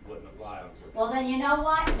statute wouldn't apply, unfortunately. Well, then you know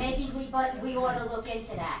what? Maybe we ought to look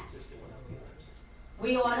into that.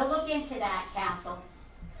 We ought to look into that, council.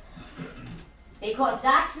 Because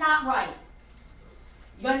that's not right.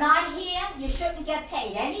 You're not here, you shouldn't get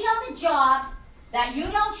paid. Any other job that you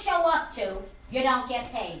don't show up to, you don't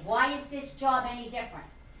get paid. Why is this job any different?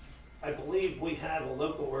 I believe we have a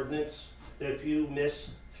local ordinance that if you miss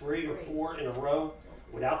 3 or 4 in a row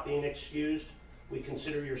without being excused, we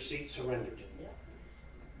consider your seat surrendered.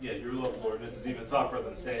 Yeah, your local ordinance is even tougher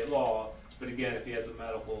than state law, but again, if he has a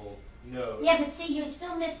medical note. Yeah, but see, you're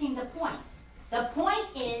still missing the point. The point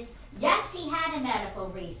is, yes, he had a medical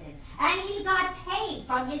reason, and he got paid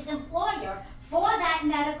from his employer for that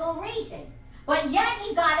medical reason. But yet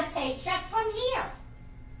he got a paycheck from here.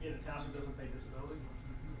 Yeah, the township doesn't pay disability.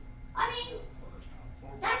 I mean,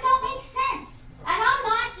 that don't make sense. And I'm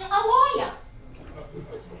not a lawyer.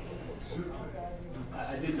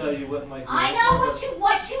 I did tell you what my. I know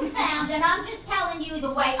what you found, and I'm just telling you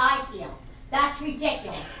the way I feel. That's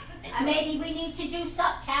ridiculous. And maybe we need to do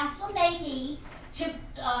some, council may need to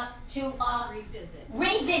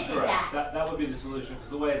revisit Correct. that. That would be the solution, because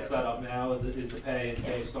the way it's set up now is the pay is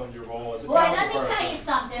based on your role as a Boy, council let me person. tell you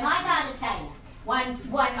something. I gotta tell you. When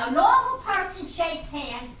a normal person shakes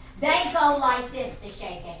hands, they go like this to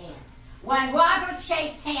shake a hand. When Robert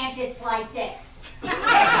shakes hands, it's like this. This is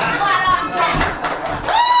what I'm getting.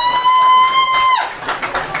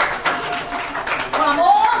 From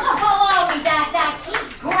all the baloney that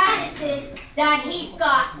he gratises that he's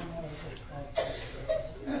gotten.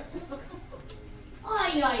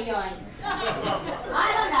 Oy, oy, oy.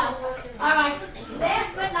 I don't know. All right.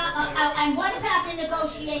 Last but not, and what about the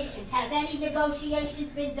negotiations? Has any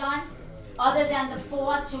negotiations been done other than the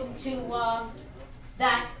 4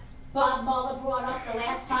 that Bob Mueller brought up the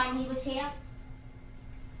last time he was here?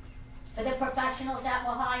 For the professionals that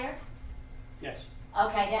were hired? Yes.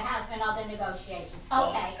 Okay, there has been other negotiations. Well,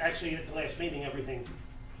 Okay. actually, at the last meeting, everything,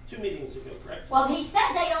 2 meetings ago, correct? Well, he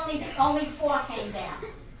said they only 4 came down.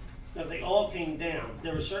 No, they all came down.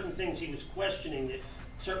 There were certain things he was questioning that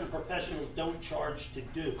certain professionals don't charge to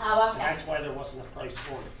do. Oh, okay. So that's why there wasn't a price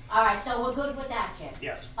for it. All right, so we're good with that, Jim?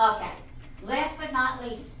 Yes. Okay. Last but not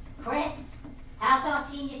least, Chris, how's our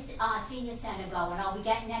senior center going? Are we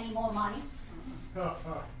getting any more money?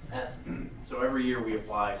 So every year we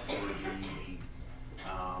apply for the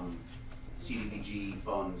CDBG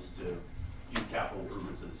funds to do capital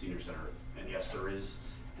improvements at the senior center. And yes, there is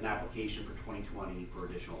an application for 2020 for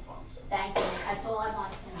additional funds. Thank you. That's all I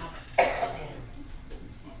wanted to know.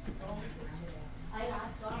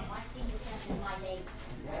 I'm sorry, my senior center is my baby.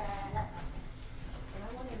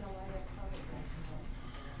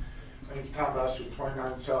 My name's Tom Bassett,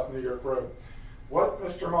 29 South New York Road. What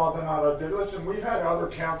Mr. Maldonado did, listen, we've had other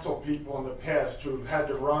council people in the past who've had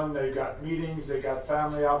to run, they got meetings, they got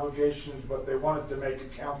family obligations, but they wanted to make a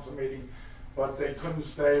council meeting, but they couldn't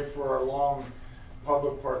stay for a long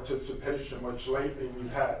public participation, which lately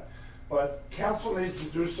we've had. But council needs to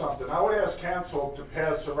do something. I would ask council to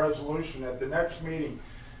pass a resolution at the next meeting,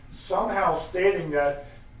 somehow stating that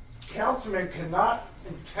councilmen cannot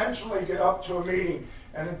intentionally get up to a meeting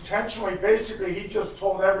and intentionally, basically, he just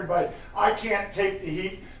told everybody, I can't take the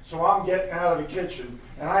heat, so I'm getting out of the kitchen,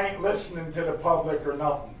 and I ain't listening to the public or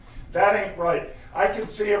nothing. That ain't right. I can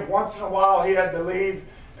see if once in a while he had to leave,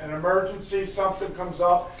 an emergency, something comes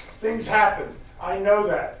up, things happen. I know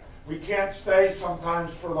that. We can't stay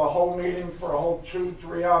sometimes for the whole meeting, for a whole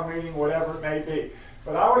 2-3 hour meeting, whatever it may be.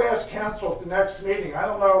 But I would ask council at the next meeting, I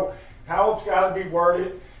don't know how it's got to be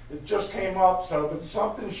worded, it just came up, but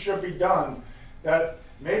something should be done that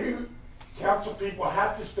maybe council people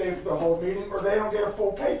have to stay for the whole meeting or they don't get a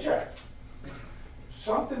full paycheck.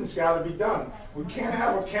 Something's got to be done. We can't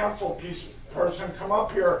have a council person come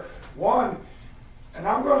up here, and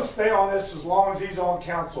I'm going to stay on this as long as he's on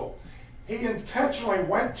council. He intentionally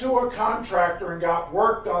went to a contractor and got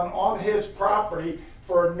work done on his property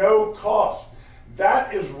for no cost.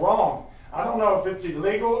 That is wrong. I don't know if it's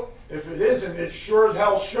illegal. If it isn't, it sure as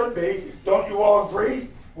hell should be. Don't you all agree?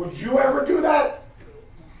 Would you ever do that?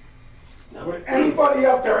 No. Would anybody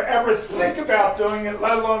up there ever think about doing it,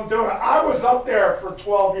 let alone doing it? I was up there for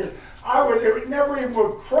 12 years. It never even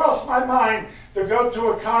would cross my mind to go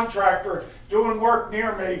to a contractor doing work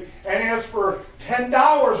near me and ask for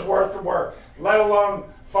 $10 worth of work, let alone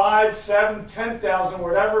 5, 7, 10,000,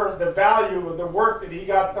 whatever the value of the work that he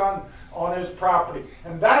got done on his property.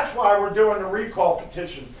 And that's why we're doing the recall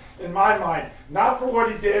petition, in my mind. Not for what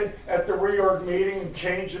he did at the reorg meeting and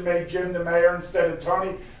changed and made Jim the mayor instead of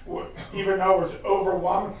Tony, even though it was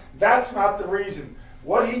overwhelming. That's not the reason.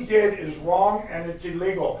 What he did is wrong and it's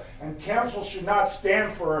illegal. And council should not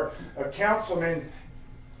stand for a councilman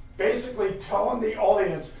basically telling the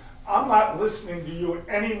audience, I'm not listening to you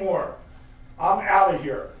anymore. I'm out of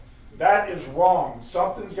here. That is wrong.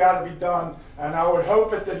 Something's got to be done. And I would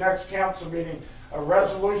hope at the next council meeting a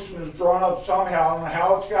resolution is drawn up somehow. I don't know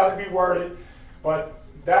how it's got to be worded, but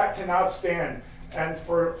that cannot stand. And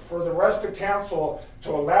for the rest of council to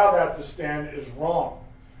allow that to stand is wrong.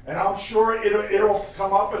 And I'm sure it'll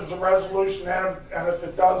come up as a resolution, and if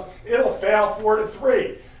it does, it'll fail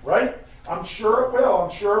 4-3, right? I'm sure it will. I'm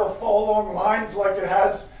sure it'll fall along lines like it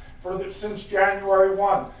has since January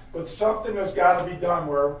 1. But something has got to be done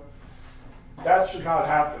where that should not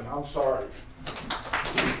happen. I'm sorry.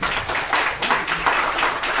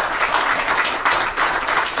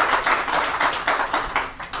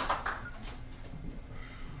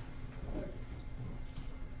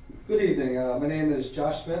 Good evening. My name is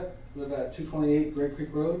Josh Smith. I live at 228 Great Creek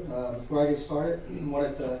Road. Before I get started, I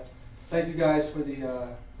wanted to thank you guys for the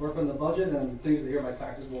work on the budget, and I'm pleased to hear my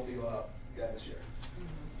taxes won't be going up again this year.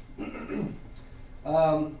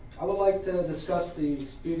 I would like to discuss the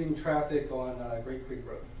speeding traffic on Great Creek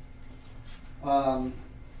Road.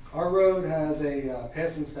 Our road has a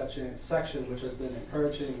passing section which has been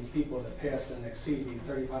encouraging people to pass and exceed the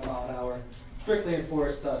 35 mile an hour strictly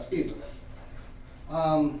enforced speed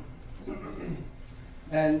limit.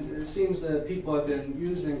 And it seems that people have been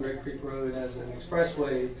using Great Creek Road as an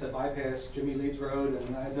expressway to bypass Jimmy Leeds Road,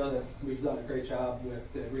 and I know that we've done a great job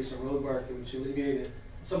with the recent road work which alleviated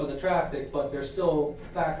some of the traffic, but there's still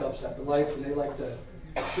backups at the lights, and they like to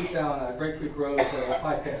shoot down Great Creek Road to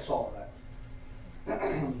bypass all of that.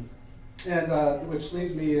 And which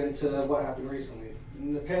leads me into what happened recently.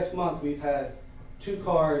 In the past month, we've had 2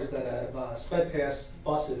 cars that have sped past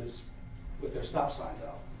buses with their stop signs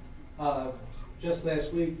out. Just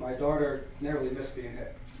last week, my daughter narrowly missed being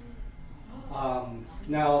hit.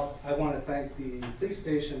 Now, I want to thank the police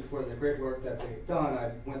station for the great work that they've done.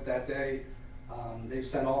 I went that day. They've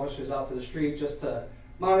sent officers out to the street just to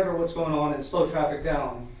monitor what's going on and slow traffic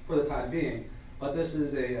down for the time being. But this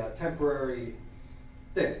is a temporary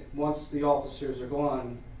thing. Once the officers are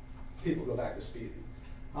gone, people go back to speeding.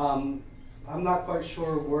 I'm not quite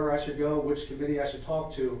sure where I should go, which committee I should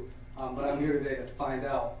talk to, but I'm here today to find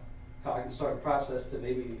out how I can start a process to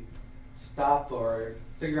maybe stop or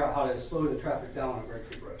figure out how to slow the traffic down on Great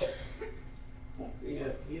Creek Road. We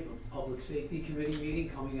have a public safety committee meeting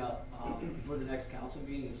coming up before the next council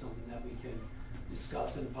meeting. It's something that we can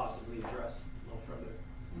discuss and possibly address a little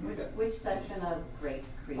further. Which section of Great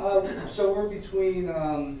Creek? So we're between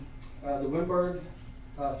the Wimberg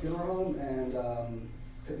Funeral Home and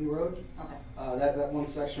Pitney Road. Okay. That one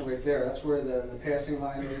section right there, that's where the passing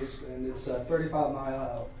line is, and it's a 35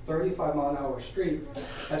 mile an hour street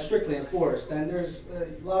that's strictly enforced. And there's a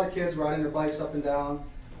lot of kids riding their bikes up and down,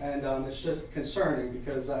 and it's just concerning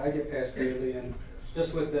because I get past daily, and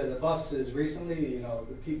just with the buses recently, you know,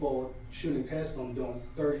 the people shooting past them doing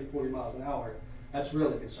 30, 40 miles an hour, that's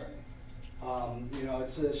really concerning. You know,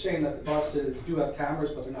 it's a shame that the buses do have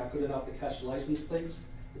cameras, but they're not good enough to catch the license plates.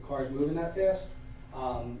 The cars moving that fast.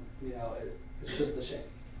 You know, it's just a shame.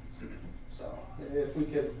 So if we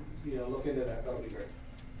could, you know, look into that, that would be great.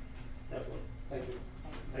 Definitely. Thank you.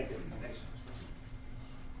 Thank you. Thanks.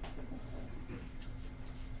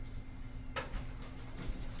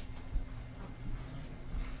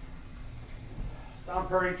 Don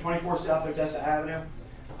Purdy, 24 South Odessa Avenue.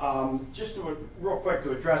 Just real quick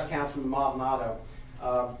to address Councilman Maldonado.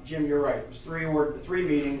 Jim, you're right. It was 3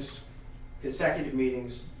 meetings, consecutive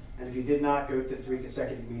meetings, and if you did not go to the 3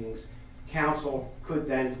 consecutive meetings, council could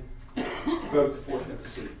then vote to forfeit the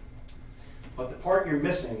seat. But the part you're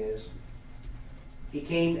missing is he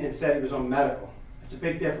came and said he was on medical. It's a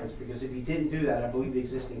big difference because if he didn't do that, I believe the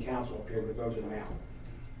existing council up here would have voted him out.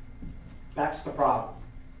 That's the problem.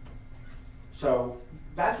 So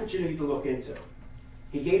that's what you need to look into.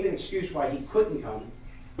 He gave an excuse why he couldn't come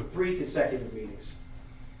 3 consecutive meetings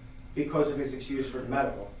because of his excuse for the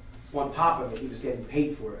medical. On top of it, he was getting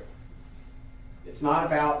paid for it. It's not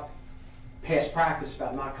about past practice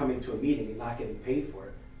about not coming to a meeting and not getting paid for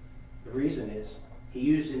it. The reason is He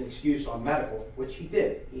used an excuse on medical, which he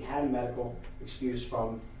did. He had a medical excuse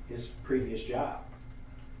from his previous job.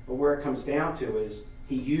 But where it comes down to is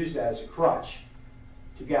he used that as a crutch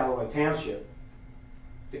to Galloway Township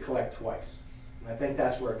to collect twice. And I think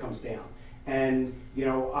that's where it comes down. And, you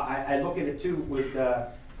know, I look at it too with,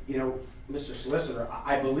 you know, Mr. Solicitor,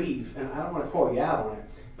 I believe, and I don't want to call you out on it,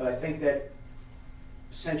 but I think that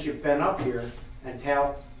since you've been up here and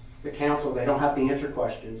tell the council they don't have to answer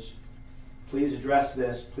questions, please address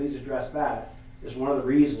this, please address that, is one of the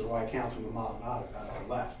reasons why Councilman Maldonado got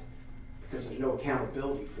left. Because there's no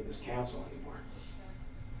accountability for this council anymore.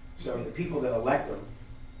 So the people that elect them,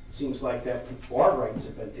 it seems like that our rights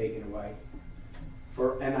have been taken away.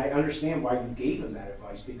 And I understand why you gave him that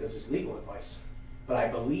advice, because it's legal advice. But I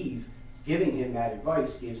believe giving him that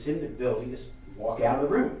advice gives him the ability to walk out of the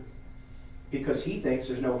room. Because he thinks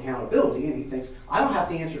there's no accountability, and he thinks, I don't have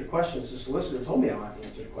to answer the questions. The solicitor told me I don't have to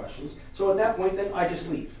answer the questions. So at that point, then I just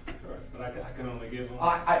leave. But I can only give them.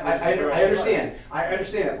 I understand. I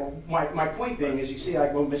understand it. Well, my point being is, you see,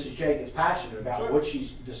 like, when Mrs. Jake is passionate about what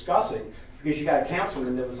she's discussing, because you got a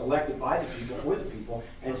councilman that was elected by the people, for the people,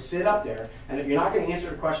 and sit up there, and if you're not going to answer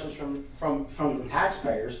the questions from the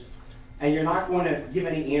taxpayers, and you're not going to give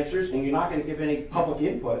any answers, and you're not going to give any public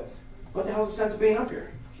input, what the hell's the sense of being up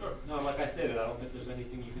here? Sure. No, like I stated, I don't think there's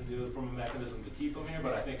anything you can do from a mechanism to keep them here,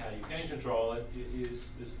 but I think how you can control it is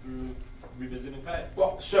through revisiting pay.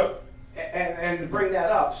 Well, so, and to bring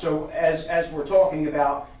that up, so as we're talking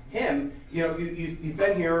about him, you know, you've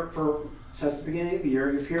been here since the beginning of the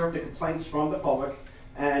year. You've heard the complaints from the public,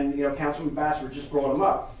 and, you know, Councilman Bassford just brought them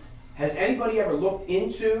up. Has anybody ever looked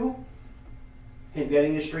into him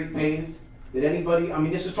getting the street paved? Did anybody, I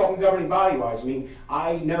mean, this is talking governing body-wise. I mean,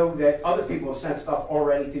 I know that other people have sent stuff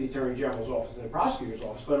already to the Attorney General's office and the prosecutor's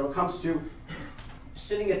office, but when it comes to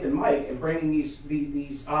sitting at the mic and bringing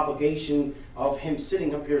these obligation of him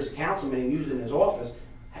sitting up here as a councilman and using his office,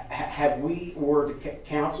 have we, or the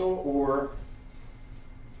council, or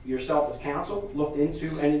yourself as council, looked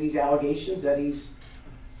into any of these allegations that he's...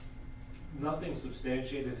 Nothing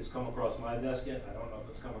substantiated has come across my desk yet. I don't know if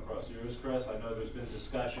it's come across yours, Chris. I know there's been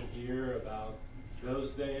discussion here about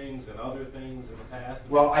those things and other things in the past.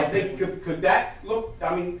 Well, I think, could that look,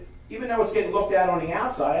 I mean, even though it's getting looked at on the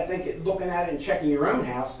outside, I think looking at it and checking your own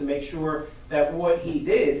house to make sure that what he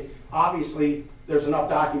did, obviously, there's enough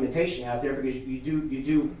documentation out there, because you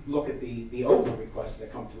do look at the open requests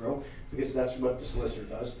that come through, because that's what the solicitor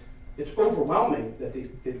does. It's overwhelming that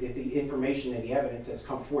the information and the evidence that's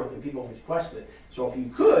come forth and people have requested. So if you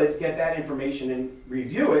could get that information and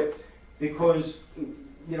review it, because,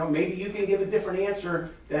 you know, maybe you can give a different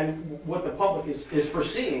answer than what the public is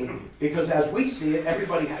foreseeing, because as we see it,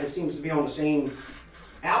 everybody seems to be on the same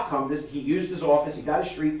outcome. He used his office, he got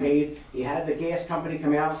his street paved, he had the gas company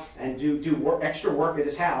come out and do extra work at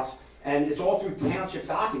his house, and it's all through township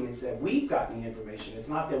documents that we've gotten the information. It's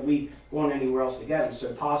not that we've gone anywhere else to get them.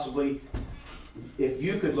 So possibly, if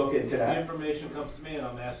you could look into that. The information comes to me, and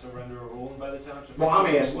I'm asked to render a ruling by the township. Well, I'm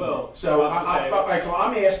asking. So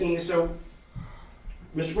I'm asking you. So,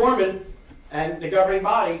 Mr. Gorman and the governing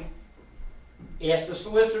body asked the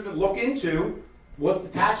solicitor to look into what the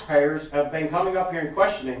taxpayers have been coming up here and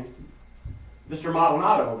questioning Mr.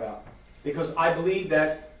 Maldonado about, because I believe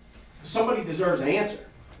that somebody deserves an answer.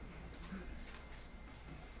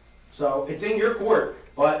 So it's in your court,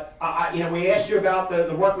 but you know, we asked you about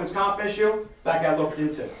the workman's comp issue. That got looked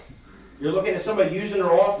into. You're looking at somebody using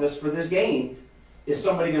their office for this gain. Is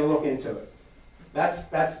somebody going to look into it? That's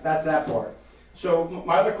that part. So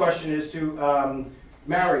my other question is to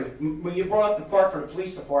Mary. When you brought up the part for the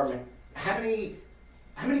police department, how many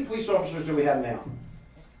police officers do we have now?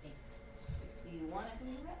 61, I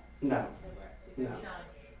believe, right? No.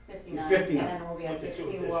 59. 59. And then we'll be at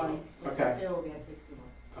 61. Okay. Still will be at 61.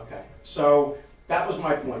 Okay, so that was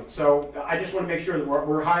my point. So I just want to make sure that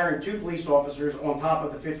we're hiring 2 police officers on top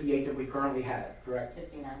of the 58 that we currently had, correct?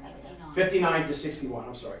 59. 59 to 61,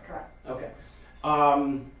 I'm sorry. Correct. Okay.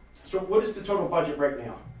 So what is the total budget right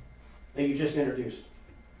now that you just introduced?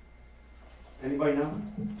 Anybody know?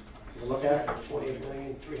 You look at it?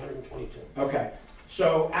 28,322,000. Okay.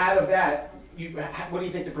 So out of that, what do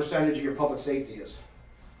you think the percentage of your public safety is?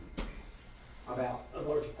 About? A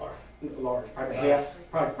large part. Large, probably half,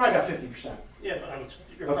 probably about 50%. Yeah, but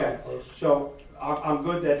you're Okay, probably close. so I'm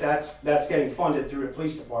good that that's getting funded through the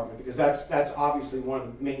police department, because that's obviously one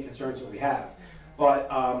of the main concerns that we have. But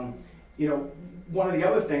you know, one of the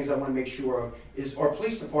other things I want to make sure of is our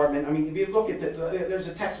police department. I mean, if you look at there's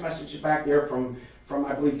a text message back there from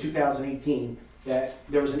I believe 2018 that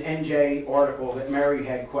there was an NJ article that Mary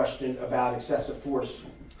had questioned about excessive force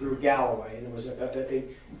through Galloway, and it was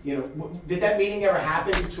did that meeting ever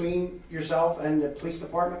happen between yourself and the police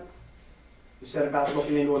department? You said about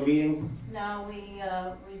looking into a meeting? No, we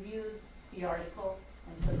reviewed the article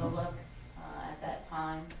and took a look at that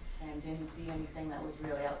time and didn't see anything that was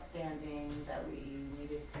really outstanding that we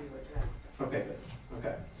needed to address. Okay, good.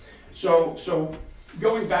 Okay. So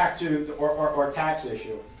going back to our tax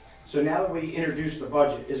issue, so now that we introduced the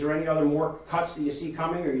budget, is there any other more cuts that you see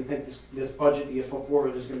coming, or you think this budget that you put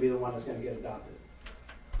forward is going to be the one that's going to get adopted?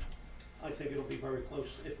 I think it'll be very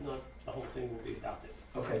close. If not, the whole thing will be adopted.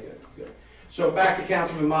 Okay, good, good. So back to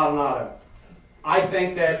Councilman Maldonado. I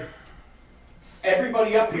think that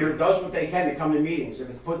everybody up here does what they can to come to meetings. If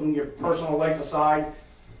it's putting your personal life aside,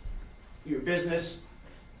 your business,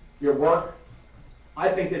 your work, I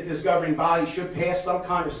think that this governing body should pass some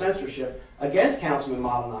kind of censorship against Councilman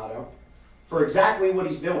Maldonado for exactly what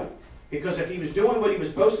he's doing. Because if he was doing what he was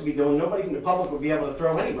supposed to be doing, nobody from the public would be able to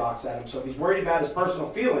throw any rocks at him. So if he's worried about his personal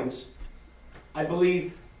feelings, I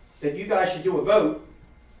believe that you guys should do a vote,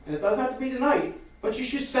 and it doesn't have to be tonight, but you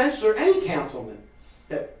should censor any councilman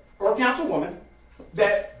or councilwoman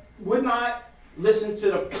that would not listen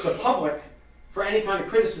to the public for any kind of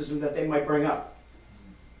criticism that they might bring up.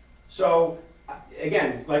 So,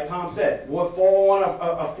 again, like Tom said, will it fall on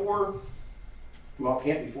a 4? Well, it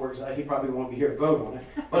can't be 4 because he probably won't be here to vote on it.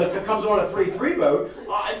 But if it comes on a 3-3 vote,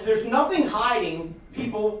 there's nothing hiding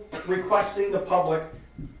people requesting the public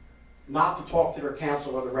not to talk to their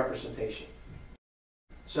council or their representation.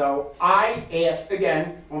 So I ask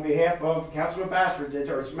again, on behalf of Councilman Bassford,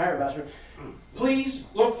 or Mayor Bassford, please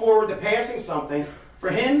look forward to passing something. For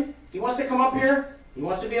him, he wants to come up here, he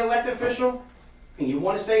wants to be an elected official, and you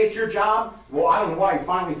want to say it's your job. Well, I don't know why he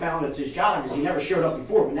finally found it's his job, because he never showed up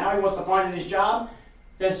before, but now he wants to find it his job.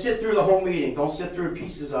 Then sit through the whole meeting. Don't sit through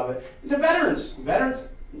pieces of it. And the veterans,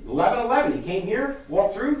 11-11, he came here,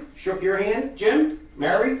 walked through, shook your hand, Jim,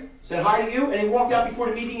 Mary, said hi to you, and he walked out before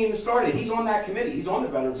the meeting even started. He's on that committee. He's on the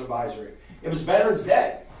Veterans Advisory. It was Veterans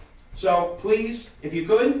Day. So please, if you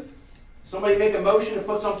could, somebody make a motion to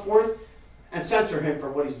put something forth and censor him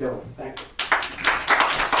for what he's doing. Thank you.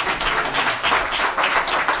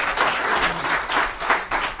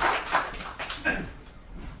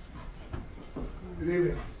 Good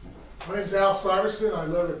evening. My name's Al Syverson. I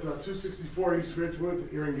live at 264 East Ridgewood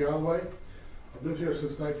here in Galloway. I've lived here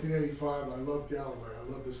since 1985. I love Galloway. I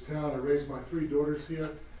love this town. I raised my 3 daughters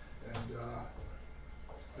here, and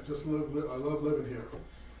I love living here.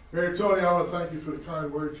 Mayor Tony, I want to thank you for the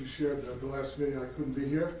kind words you shared at the last meeting. I couldn't be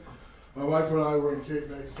here. My wife and I were in Cape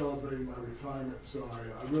May celebrating my retirement, so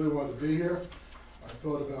I really wanted to be here. I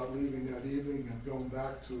thought about leaving that evening and going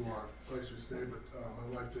back to our place we stayed, but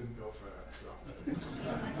my wife didn't go for that. So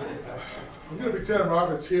I'm going to pretend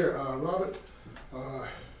Robert's here. Robert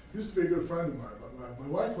used to be a good friend of mine, but my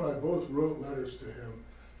wife and I both wrote letters to him,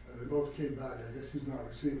 and they both came back. I guess he's not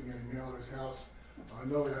receiving any mail at his house. I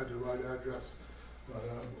know he had the right address, but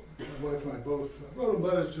my wife and I both wrote him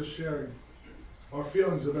letters just sharing our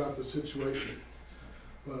feelings about the situation.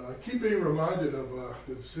 But I keep being reminded of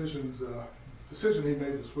the decision he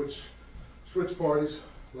made to switch parties.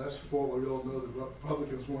 Last fall, we all know the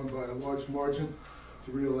Republicans won by a large margin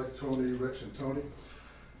to re-elect Tony, Rich, and Tony.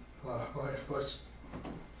 By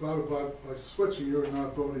switching, you're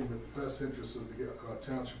not voting with the best interests of the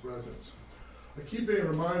township residents. I keep being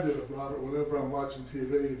reminded of Robert whenever I'm watching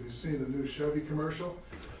TV. If you've seen the new Chevy commercial,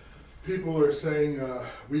 people are saying,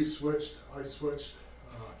 we switched, I switched.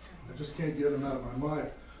 I just can't get them out of my mind.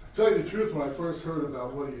 To tell you the truth, when I first heard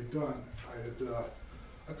about what he had done,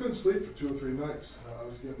 I couldn't sleep for 2 or 3 nights. I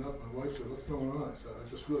was getting up, my wife said, what's going on? So I was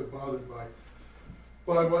just really bothered by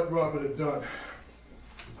what Robert had done.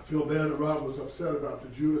 I feel bad that Robert was upset about the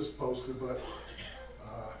Judas poster, but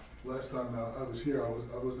last time I was here, I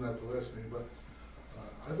wasn't at the last meeting, but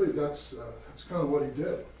I believe that's kind of what he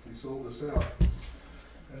did. He sold us out.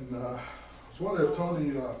 And I was wondering if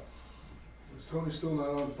Tony, is Tony still not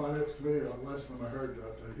on the Finance Committee? Last time I heard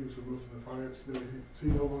that he was removed from the Finance Committee. Is he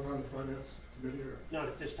no longer on the Finance Committee? Or? Not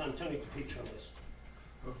at this time. Tony DePietro is.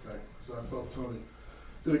 Okay, so I felt Tony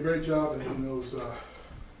did a great job, and he knows, I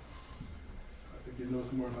think he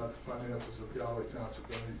knows more about the finances of Galloway Township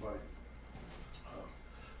than anybody.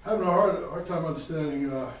 Having a hard time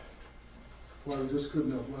understanding why we just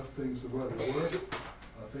couldn't have left things the way they were.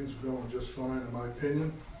 Things were going just fine, in my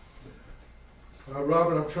opinion.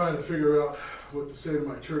 Robert, I'm trying to figure out what to say to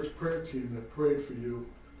my church prayer team that prayed for you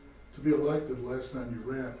to be elected the last time you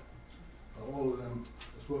ran. All of them,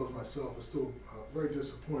 as well as myself, are still very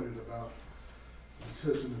disappointed about the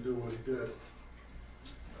decision to do what he did.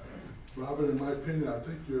 Robert, in my opinion, I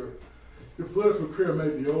think your political career may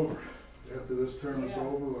be over. after this term is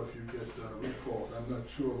over, or if you get recalled. I'm not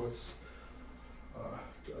sure what's,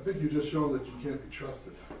 I think you just shown that you can't be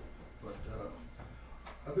trusted. But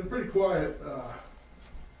I've been pretty quiet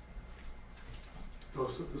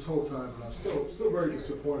this whole time, and I'm still very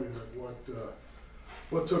disappointed at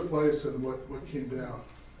what took place and what came down.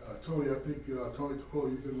 Tony, I think Tony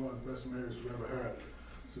Capone, you've been one of the best mayors we've ever had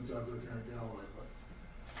since I've lived here in Galloway. But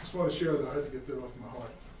I just want to share that. I had to get that off my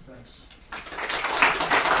heart. Thanks.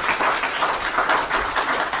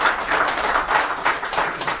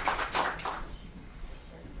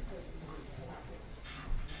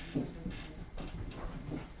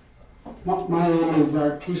 My name is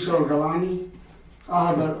Kishore Galani.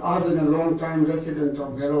 I've been a long-time resident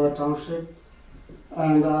of Galloway Township,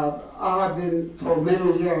 and I have been for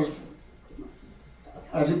many years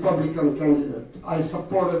a Republican candidate. I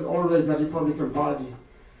supported always the Republican Party.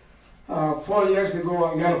 4 years ago,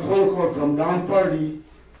 I got a phone call from Don Purdy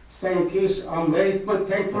saying, Kish, I'm very much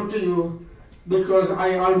thankful to you because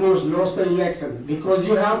I almost lost the election. Because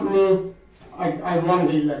you helped me, I won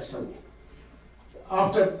the election.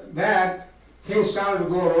 After that, things started to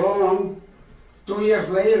go wrong. 2 years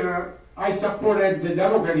later, I supported the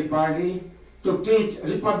Democratic Party to teach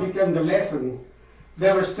Republicans the lesson.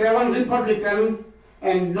 There were 7 Republicans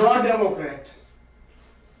and no Democrat.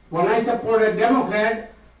 When I supported Democrat,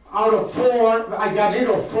 out of 4, I got rid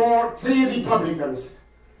of 3 Republicans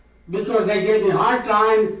because they gave me a hard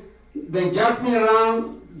time, they jerked me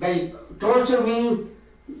around, they tortured me,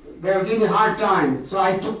 they were giving me a hard time. So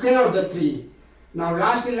I took care of the 3. Now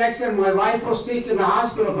last election, my wife was sick in the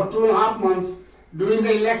hospital for 2.5 months. During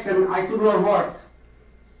the election, I could not work.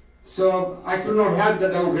 So I could not help the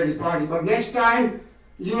Democratic Party. But next time,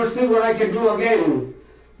 you will see what I can do again.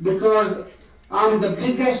 Because I'm the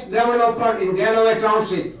biggest developer in Galloway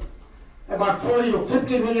Township. About $40 to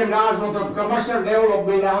 $50 million worth of commercial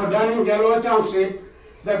development I have done in Galloway Township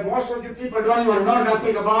that most of you people don't even know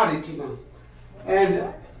nothing about it.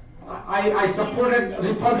 And I supported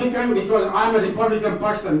Republican because I'm a Republican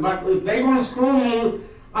person. But if they want to screw me,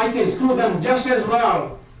 I can screw them just as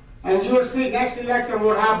well. And you will see next election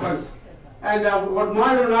what happens. And what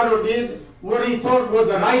Maldonado did, what he thought was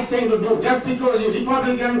the right thing to do. Just because you're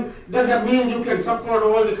Republican doesn't mean you can support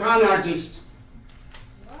all the con artists.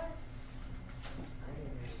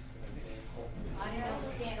 I don't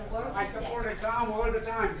understand a word I you said. supported Tom all the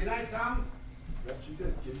time. Did I, Tom? Yes, you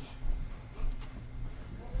did, Kish.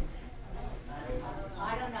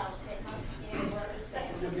 I don't know. They don't understand a word you said.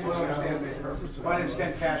 You will understand me. My name is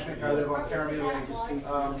Ken Kashnik. I live on Caribbean Lane.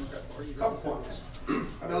 Couple points.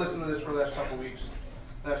 I've been listening to this for the last couple weeks,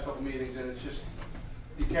 last couple meetings, and it's just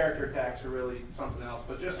the character attacks are really something else.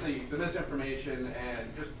 But just the misinformation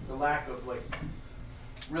and just the lack of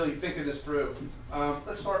really thinking this through.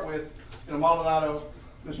 Let's start with Maldonado.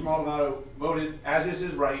 Mr. Maldonado voted, as is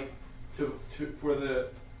his right, for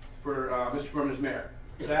Mr. Gorman as mayor.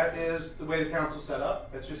 That is the way the council's set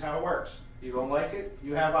up. That's just how it works. You don't like it,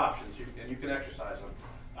 you have options, and you can exercise them.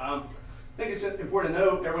 I think it's important to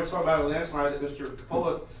note, everyone's talking about it last night, that Mr.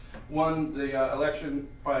 Coppola won the election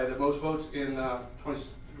by the most votes in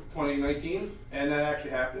 2019, and that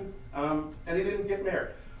actually happened, and he didn't get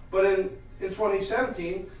mayor. But in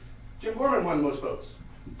 2017, Jim Gorman won the most votes,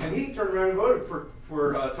 and he turned around and voted for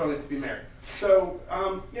Tony to be mayor. So,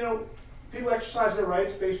 people exercise their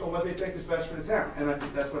rights based on what they think is best for the town, and I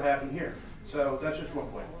think that's what happened here. So that's just one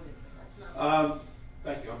point.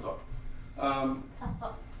 Thank you, I'm talking.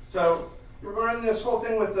 So regarding this whole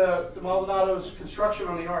thing with the Maldonado's construction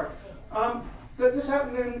on the Ark, this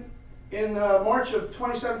happened in March of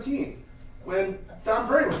 2017 when Don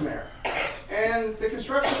Purdy was mayor, and the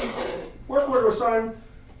construction work order was signed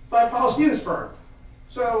by Palestina's firm.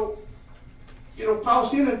 So,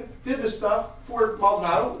 Palestina did this stuff for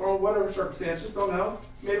Maldonado, or whatever circumstances, don't know.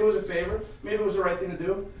 Maybe it was a favor, maybe it was the right thing to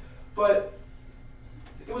do, but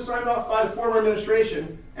it was signed off by the former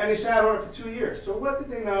administration, and they sat on it for 2 years. So what did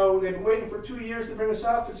they know? They've been waiting for 2 years to bring this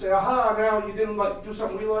up and say, aha, now you didn't do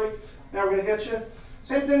something we like, now we're going to get you.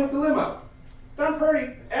 Same thing with the limo. Don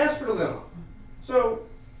Purdy asked for the limo. So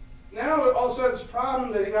now all of a sudden it's a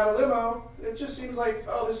problem that he got a limo. It just seems like,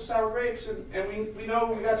 oh, this is sour grapes, and we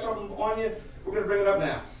know we got something on you, we're going to bring it up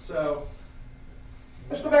now. So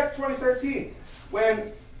let's go back to 2013,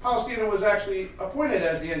 when Palestina was actually appointed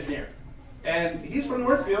as the engineer. And he's from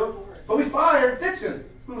Northfield, but we fired Dixon,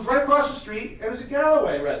 who was right across the street and is a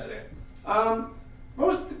Galloway resident. What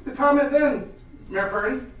was the comment then, Mayor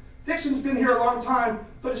Purdy? Dixon's been here a long time,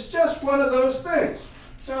 but it's just one of those things.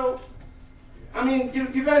 So, I mean,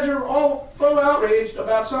 you guys are all so outraged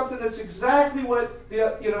about something that's exactly what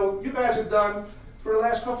you guys have done for the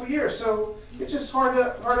last couple of years. So it's just hard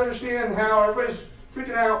to understand how everybody's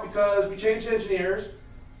freaking out because we changed engineers,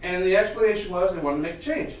 and the explanation was they wanted to make a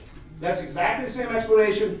change. That's exactly the same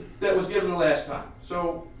explanation that was given the last time.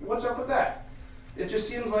 So what's up with that? It just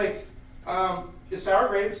seems like it's sour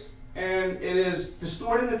grapes, and it is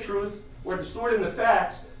distorting the truth or distorting the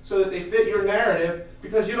facts so that they fit your narrative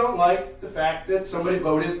because you don't like the fact that somebody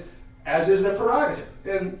voted as is their prerogative.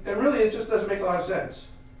 And really, it just doesn't make a lot of sense.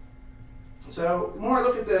 So the more I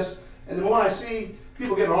look at this, and the more I see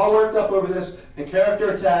people getting all worked up over this and character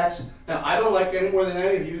attacks, now I don't like any more than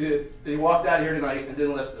any of you that you walked out here tonight and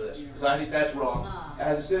didn't listen to this, because I think that's wrong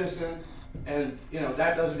as a citizen, and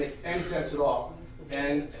that doesn't make any sense at all.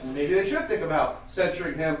 And maybe they should think about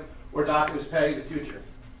censoring him or docking his pay in the future.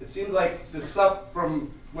 It seems like the stuff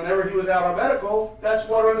from whenever he was out on medical, that's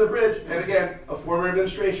water under the bridge, and again, a former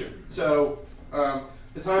administration. So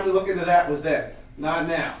the time to look into that was then, not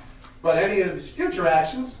now. But any of his future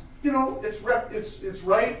actions, it's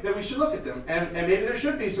right that we should look at them, and maybe there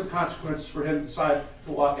should be some consequences for him to decide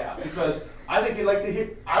to walk out, because I think he'd like to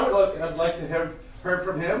hear. I'd like to have heard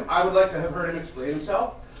from him. I would like to have heard him explain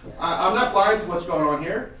himself. I'm not blind to what's going on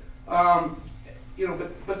here,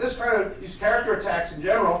 but this kind of these character attacks in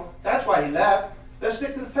general. That's why he left. Let's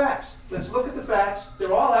stick to the facts. Let's look at the facts.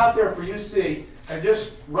 They're all out there for you to see, and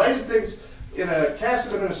just writing things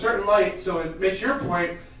casting them in a certain light so it makes your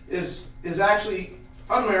point is actually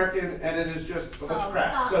un-American, and it is just a bunch of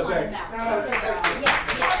crap. So thank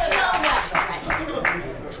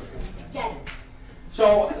you.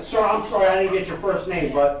 So, sir, I'm sorry I didn't get your first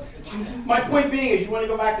name, but my point being is you want to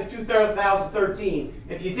go back to 2013.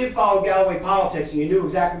 If you did follow Galloway politics and you knew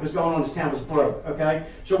exactly what was going on, this town was broke, okay?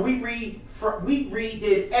 So we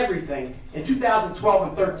redid everything in 2012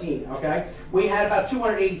 and 13, okay? We had about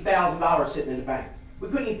 $280,000 sitting in the bank. We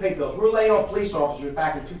couldn't even pay bills. We were laying off police officers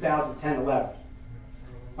back in 2010-11,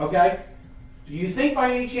 okay? Do you think by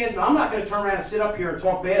any chance, and I'm not going to turn around and sit up here and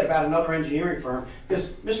talk bad about another engineering firm,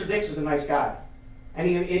 because Mr. Dix is a nice guy. And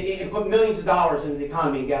he put millions of dollars into the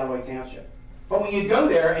economy in Galloway Township. But when you go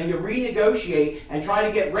there and you renegotiate and try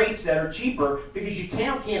to get rates that are cheaper because your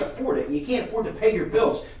town can't afford it, and you can't afford to pay your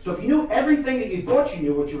bills. So if you knew everything that you thought you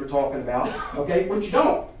knew what you were talking about, okay, which you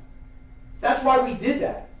don't. That's why we did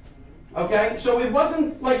that. Okay? So it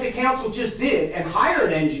wasn't like the council just did and hire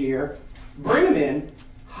an engineer, bring him in,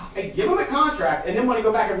 and give him a contract, and then want to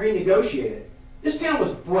go back and renegotiate it. This town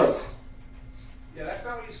was broke. Yeah, that's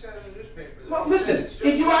not what you said in the newspaper. Well, listen,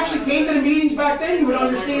 if you actually came to the meetings back then, you would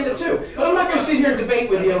understand it too. But I'm not going to sit here and debate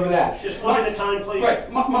with you over that. Just one at a time, please.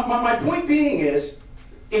 Right. My point being is,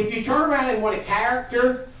 if you turn around and want to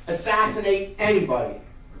character assassinate anybody,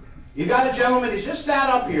 you got a gentleman who's just sat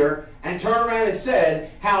up here and turned around and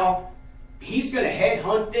said how he's going to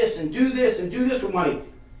headhunt this and do this with money.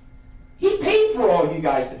 He paid for all you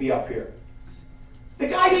guys to be up here. The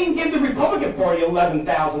guy didn't give the Republican Party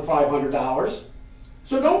 $11,500.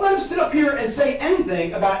 So don't let him sit up here and say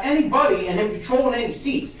anything about anybody and him controlling any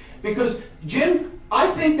seats. Because, Jim, I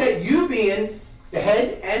think that you being the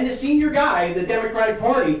head and the senior guy of the Democratic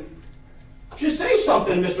Party should say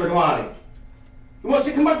something, Mr. Galani. He wants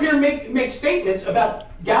to come up here and make statements about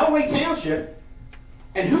Galloway Township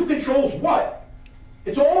and who controls what.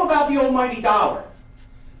 It's all about the almighty dollar.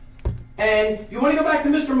 And if you want to go back to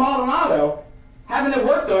Mr. Maldonado, having the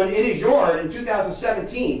work done in his yard in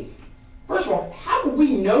 2017, first of all, how do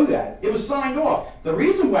we know that? It was signed off. The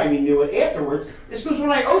reason why we knew it afterwards is because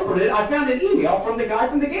when I opened it, I found an email from the guy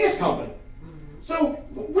from the gas company. So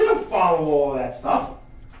we don't follow all of that stuff.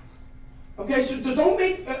 Okay, so don't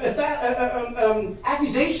make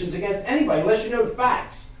accusations against anybody unless you know the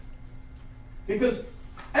facts. Because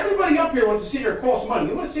everybody up here wants to sit here and cost money.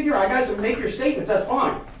 You want to sit here, guys, and make your statements, that's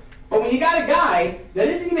fine. But when you got a guy that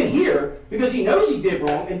isn't even here because he knows he did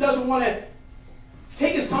wrong and doesn't want to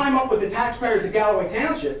take his time up with the taxpayers of Galloway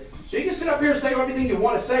Township, so you can sit up here and say everything you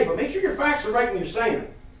want to say, but make sure your facts are right when you're saying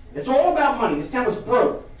it. It's all about money. This town was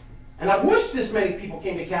broke. And I wish this many people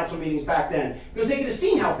came to council meetings back then, because they could have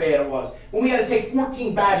seen how bad it was when we had to take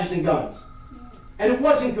 14 badges and guns. And it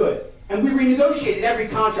wasn't good. And we renegotiated every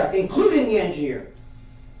contract, including the engineer.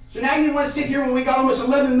 So now you want to sit here when we got almost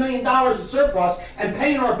 $11 million in surplus and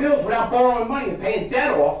paying our bills without borrowing money and paying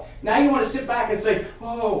debt off. Now you want to sit back and say,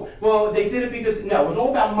 oh, well, they did it because, no, it was all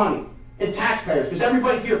about money and taxpayers, because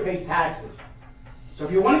everybody here pays taxes. So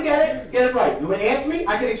if you want to get it right. You want to ask me,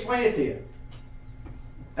 I can explain it to you.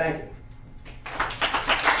 Thank you.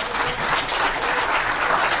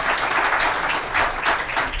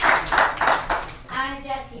 I'm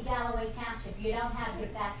Jessie, Galloway Township. You don't have your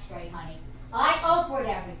facts straight, honey. I offered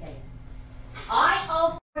everything. I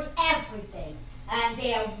offered everything. And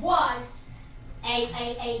there was a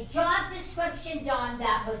a job description done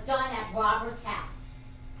that was done at Robert's house.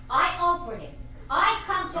 I opened it. I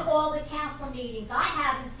come to all the council meetings. I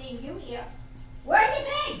haven't seen you here. Where have you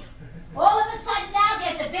been? All of a sudden now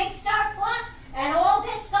there's a big surplus and all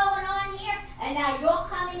this going on here, and now you're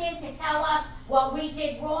coming in to tell us what we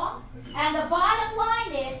did wrong? And the bottom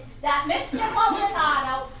line is that Mr.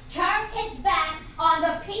 Maldonado turned his back on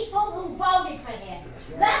the people who voted for him.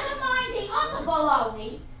 Never mind the other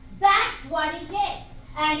baloney. That's what he did.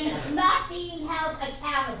 And he's not being held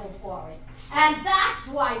accountable for it. And that's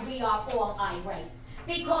why we are all irate.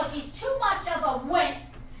 Because he's too much of a wimp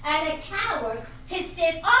and a coward to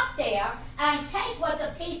sit up there and take what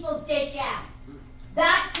the people dish out.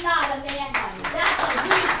 That's not a man, honey. That's a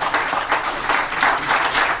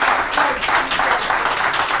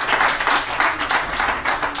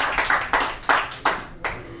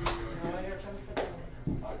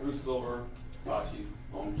Bruce Silver, Bocce,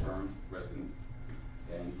 long-term resident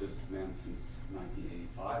and businessman since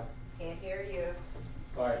 1985. Can't hear you.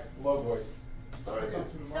 Sorry, low voice. Sorry.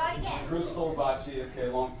 Start again. Bruce Silver, Bocce, okay,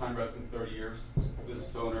 long-time resident, 30 years,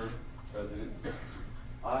 business owner, resident.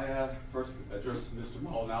 I first address Mr.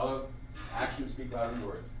 Maldonado. Actions speak louder than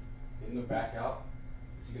words. In the back out.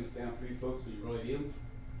 Is he going to stand up for you folks when you really need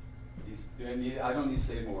him? I don't need to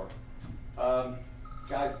say more.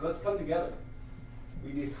 Guys, let's come together.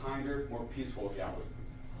 We need a kinder, more peaceful Galloway,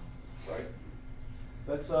 right?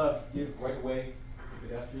 Let's give right away to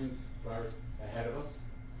pedestrians, drivers ahead of us.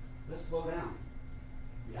 Let's slow down.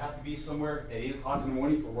 You have to be somewhere at 8 o'clock in the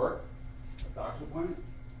morning for work, a doctor's appointment.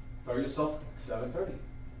 Tell yourself 7:30.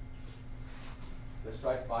 Let's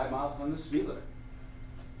drive 5 miles on the speed limit.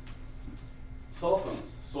 Cell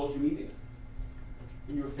phones, social media.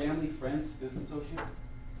 And your family, friends, business associates,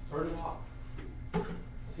 turn it off.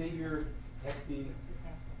 Save your texting,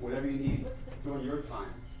 whatever you need during your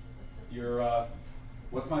time.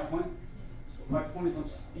 What's my point? My point is I'm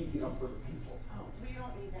speaking up for the people. Oh, we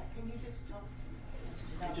don't need that. Can you just talk?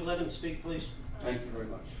 Could you let him speak, please? Thank you very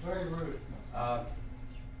much. Very rude.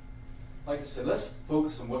 Like I said, let's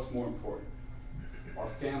focus on what's more important. Our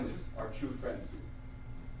families, our true friends.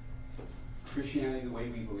 Christianity the way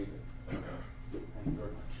we believe it. Thank you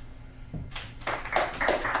very much.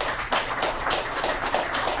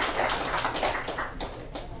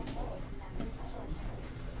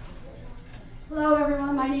 Hello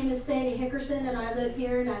everyone, my name is Sandy Hickerson and I live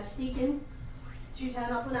here in Absecon,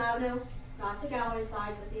 210 Upland Avenue, not the Galloway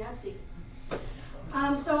side, but the Absecon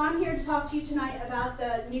side. So I'm here to talk to you tonight about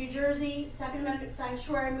the New Jersey Second Amendment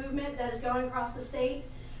Sanctuary movement that is going across the state,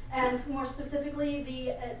 and more specifically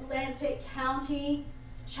the Atlantic County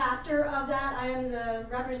chapter of that. I am the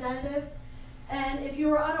representative, and if you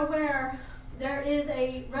are unaware, there is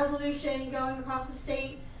a resolution going across the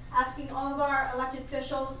state asking all of our elected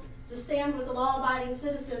officials to stand with the law-abiding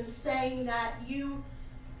citizens, saying that you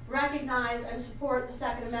recognize and support the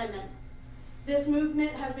Second Amendment. This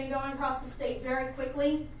movement has been going across the state very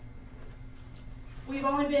quickly. We've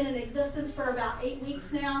only been in existence for about 8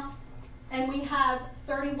 weeks now, and we have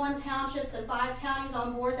 31 townships and 5 counties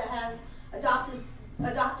on board that has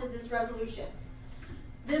adopted this resolution.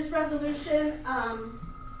 This resolution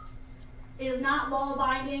is not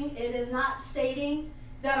law-abiding. It is not stating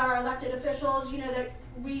that our elected officials, that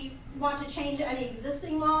we want to change any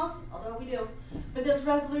existing laws, although we do, but this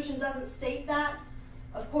resolution doesn't state that.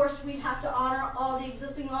 Of course, we have to honor all the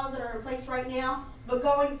existing laws that are in place right now, but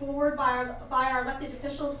going forward by our elected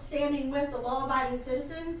officials standing with the law-abiding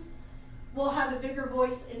citizens, we'll have a bigger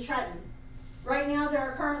voice in Trenton. Right now, there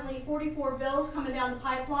are currently 44 bills coming down the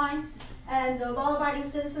pipeline, and the law-abiding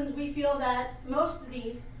citizens, we feel that most of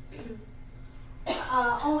these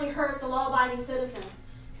only hurt the law-abiding citizen.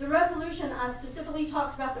 The resolution specifically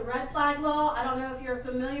talks about the red flag law. I don't know if you're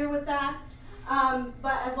familiar with that,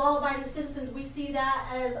 but as law-abiding citizens, we see that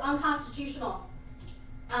as unconstitutional.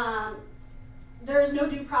 There is no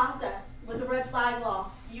due process with the red flag law.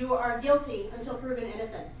 You are guilty until proven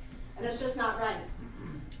innocent, and it's just not right.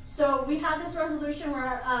 So we have this resolution.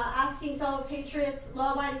 We're asking fellow patriots,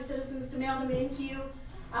 law-abiding citizens, to mail them into you.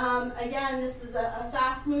 Again, this is a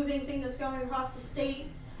fast-moving thing that's going across the state.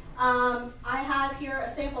 I have here a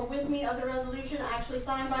sample with me of the resolution, actually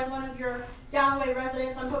signed by one of your Galloway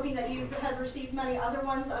residents. I'm hoping that you have received many other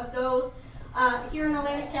ones of those. Here in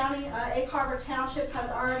Atlantic County, Egg Harbor Township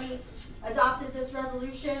has already adopted this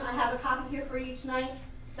resolution. I have a copy here for you tonight.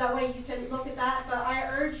 That way you can look at that. But I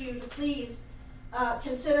urge you to please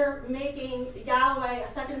consider making Galloway a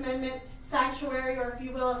Second Amendment sanctuary, or if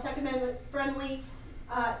you will, a Second Amendment friendly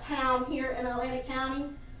town here in Atlantic County.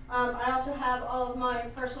 I also have all of my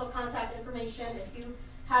personal contact information. If you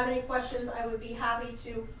have any questions, I would be happy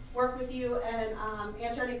to work with you and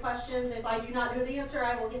answer any questions. If I do not know the answer,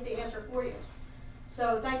 I will get the answer for you.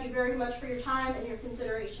 So thank you very much for your time and your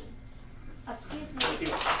consideration. Excuse me. Thank you.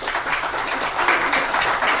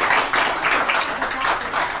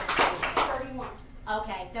 31.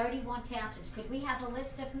 Okay, 31 townships. Could we have a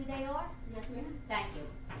list of who they are? Yes, ma'am. Thank you.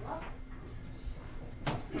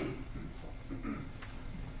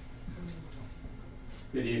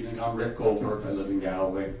 Good evening, I'm Rick Goldberg, I live in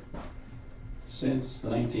Galloway since the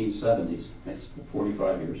 1970s, that's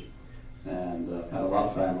 45 years, and had a lot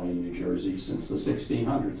of family in New Jersey since the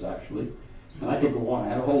 1600s actually, and I could go on, I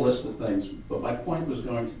had a whole list of things, but my point was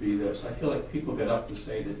going to be this: I feel like people get up to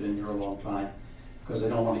say they've been here a long time because they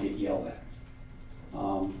don't want to get yelled at.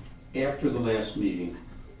 After the last meeting,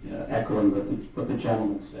 echoing what the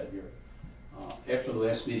gentleman said here, after the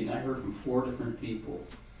last meeting I heard from 4 different people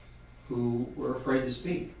who were afraid to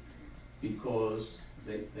speak because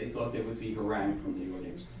they thought they would be harangued from the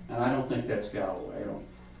audience. And I don't think that's Galloway.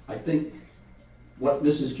 I think what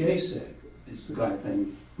Mrs. J said is the kind of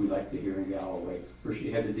thing we like to hear in Galloway, where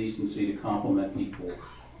she had the decency to compliment people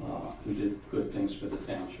who did good things for the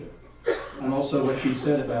township. And also what she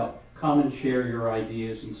said about come and share your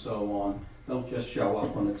ideas and so on. Don't just show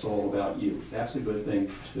up when it's all about you. That's a good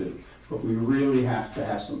thing too. But we really have to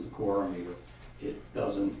have some decorum here. It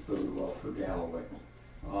doesn't bode well for Galloway.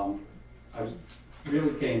 I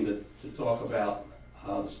really came to talk about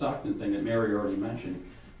the Stockton thing that Mary already mentioned,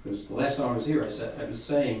 because the last time I was here, I was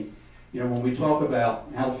saying, you know, when we talk about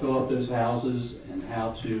how to fill up those houses and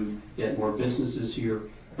how to get more businesses here,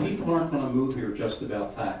 people aren't going to move here just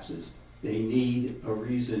about taxes. They need a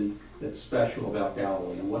reason that's special about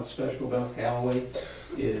Galloway. And what's special about Galloway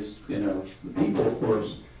is, you know, the people, of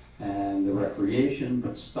course, and the recreation,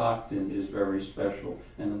 but Stockton is very special.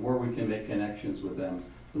 And the more we can make connections with them,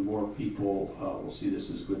 the more people will see this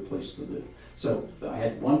as a good place to live. So I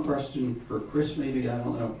had one question for Chris, maybe, I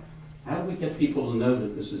don't know. How do we get people to know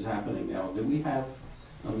that this is happening now? Do we have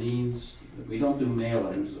a means? We don't do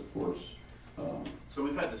mailings, of course. So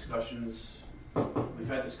we've had discussions. We've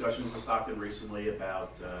had discussions with Stockton recently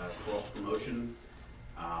about cross promotion.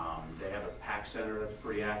 They have a PAC center that's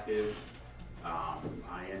pretty active. I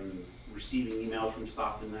am receiving emails from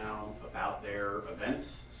Stockton now about their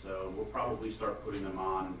events, so we'll probably start putting them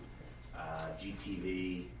on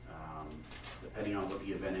GTV, depending on what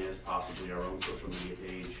the event is, possibly our own social media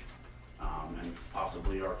page, and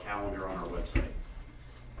possibly our calendar on our website.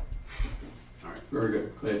 All right. Very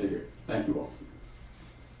good. Glad to hear. Thank you all.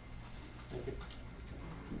 Thank you.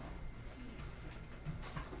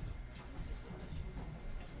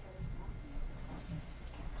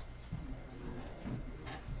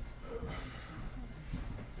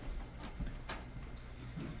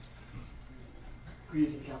 Good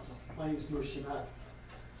evening, Council. My name is Nur Shanat,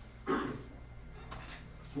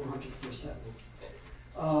 401st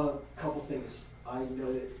Avenue. Couple things. I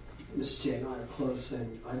know that Ms. J and I are close,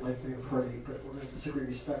 and I'd like to bring a party, but we're going to disagree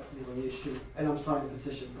respectfully on the issue. And I'm signing the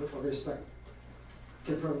petition, but we're going to respect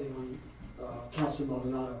differently on Councilman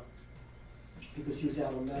Maldonado, because he was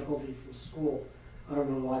out on medical leave from school. I don't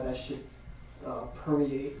know why that should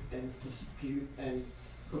permeate and dispute and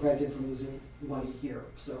prevent him from losing money here.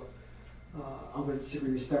 So I'm going to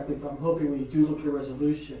disagree respectfully, but I'm hoping when you do look at a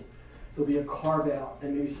resolution, there'll be a carve out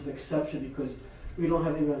and maybe some exception, because we don't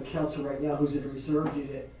have anyone on council right now who's in a reserve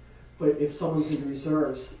unit. But if someone's in the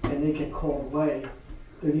reserves and they get called away,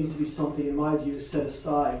 there needs to be something, in my view, set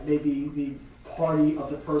aside. Maybe the party of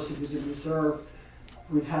the person who's in reserve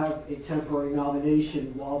would have a temporary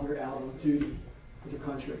nomination while they're out on duty for the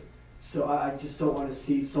country. So I just don't want to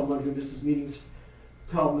see someone who misses meetings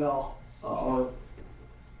pell-mell or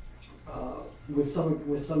with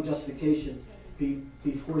some justification be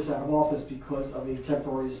forced out of office because of a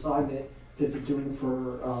temporary assignment that they're doing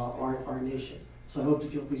for our nation. So I hope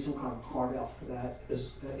that there'll be some kind of carve out for that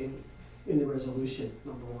as in the resolution,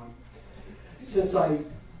 number one. Since I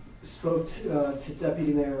spoke to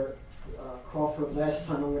Deputy Mayor Crawford last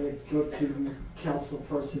time, I'm going to go to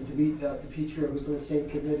councilperson to meet DePietro, who's on the same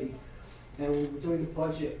committee. And when we were doing the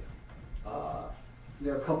budget,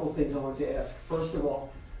 there are a couple of things I wanted to ask. First of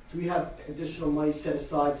all, do we have additional money set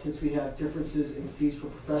aside since we have differences in fees for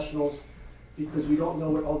professionals? Because we don't know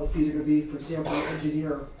what all the fees are going to be. For example, an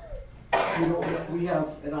engineer, we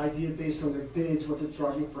have an idea based on their bids, what they're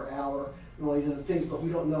charging per hour, and all these other things, but we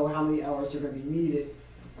don't know how many hours are going to be needed.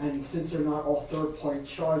 And since they're not all third-party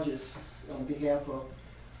charges on behalf of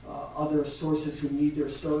other sources who need their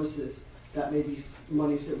services, that may be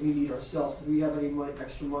monies that we need ourselves. Do we have any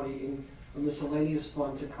extra money in a miscellaneous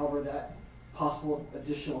fund to cover that possible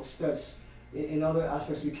additional expense? In other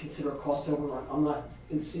aspects, we consider a cost overrun. I'm not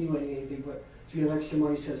insinuating anything, but Do we have extra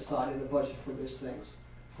money set aside in the budget for those things?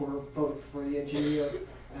 For both, for the engineer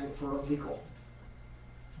and for legal?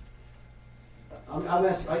 I'm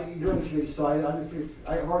asking, you're on the committee side,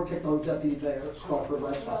 I already picked on Deputy Mayor Crawford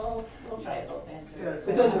last time. Well, we'll try it both answers.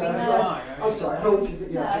 It doesn't matter, I'm sorry, I don't want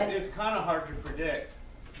to, yeah. It's kind of hard to predict.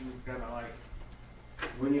 You've got to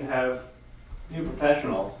when you have new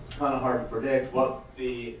professionals, it's kind of hard to predict what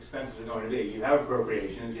the expenses are going to be. You have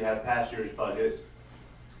appropriations, you have past year's budgets,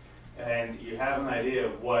 and you have an idea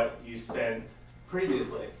of what you spent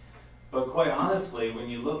previously. But quite honestly, when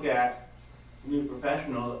you look at new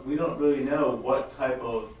professionals, we don't really know what type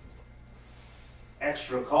of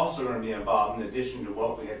extra costs are going to be involved in addition to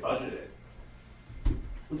what we had budgeted.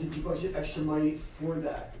 Well, did you budget extra money for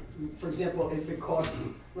that? For example, if it costs,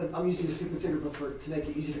 I'm using a stupid figure, but to make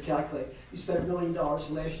it easier to calculate, you spent $1 million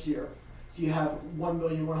last year. Do you have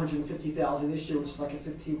 $1,150,000 this year, which is like a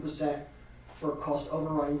 15% for cost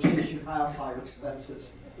overrun in case you have higher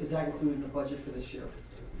expenses? Is that included in the budget for this year?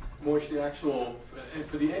 Moish, the actual,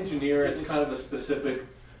 for the engineer, it's kind of a specific,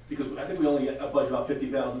 because I think we only get a budget about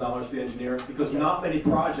 $50,000 for the engineer, because not many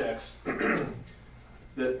projects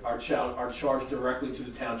that are charged directly to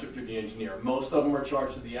the township through the engineer. Most of them are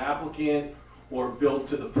charged to the applicant or billed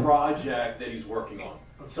to the project that he's working on.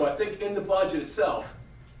 So I think in the budget itself,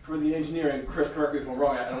 for the engineer, and Chris, correct me if I'm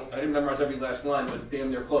wrong, I didn't memorize every last line, but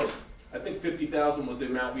damn near close. I think $50,000 was the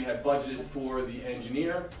amount we had budgeted for the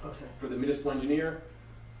engineer, for the municipal engineer,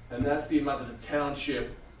 and that's the amount that the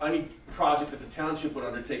township, any project that the township would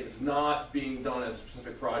undertake that's not being done as a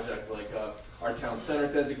specific project, like our town center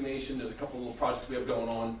designation. There's a couple of little projects we have going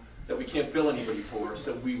on that we can't bill anybody for,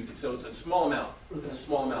 so it's a small amount. It's a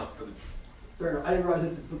small amount for the. Fair enough. I didn't realize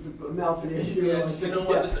it's the amount for the engineer. Yeah, you know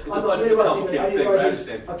what? It's a complicated thing, I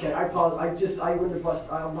understand. Okay, I apologize. I wouldn't have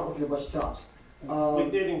bust. I'm not looking to bust chops. We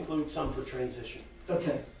did include some for transition.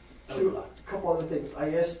 Okay. A couple other things.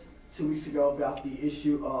 I asked 2 weeks ago about the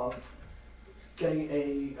issue of getting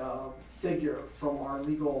a figure from our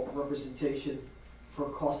legal representation for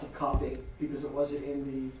cost of copying, because it wasn't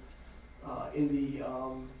in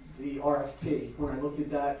the RFP. When I looked at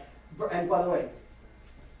that, and by the way,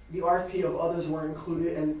 the RFP of others weren't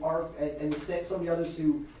included, and some of the others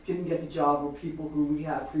who didn't get the job were people who we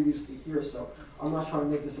had previously here. So I'm not trying to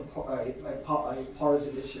make this a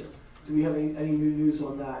partisan issue. Do we have any new news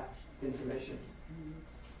on that information?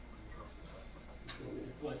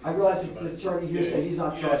 I realize the attorney here said he's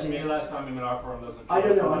not charging. You asked me last time, our firm doesn't I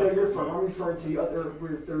charge. know your firm. I'm referring to the other,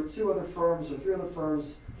 there are 2 other firms or 3 other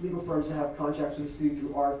firms, legal firms that have contracts with the city through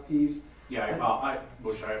RFPs. Yeah, I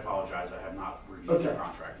apologize. I have not reviewed the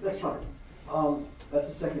contract. That's fine. That's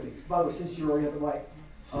the second thing. By the way, since you already have the mic,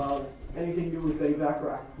 anything new with Betty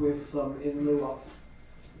Bacharach with some in lieu of?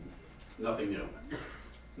 Nothing new.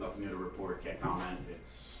 Nothing new to report. Can't comment.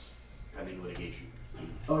 It's pending litigation.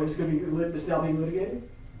 Oh, it's now being litigated?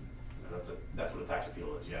 That's what a tax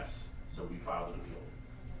appeal is, yes. So we filed an appeal.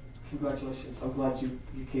 Congratulations. I'm glad you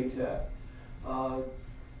came to that.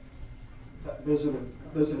 Those are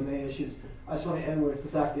the main issues. I just want to end with the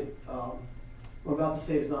fact that what I'm about to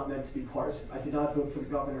say is not meant to be partisan. I did not vote for the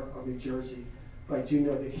governor of New Jersey, but I do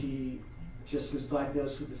know that he just was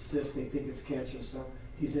diagnosed with a cyst. They think it's cancer, so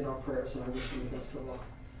he's in our prayers, and I wish him the best of luck.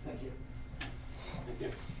 Thank you. Thank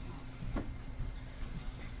you.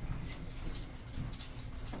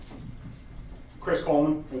 Chris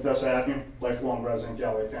Coleman, Odessa Avenue, lifelong resident,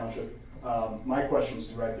 Galloway Township. My question is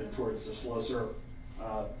directed towards the solicitor,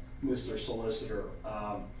 Mr. Solicitor.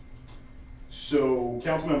 So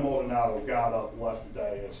Councilman Maldonado got up, left the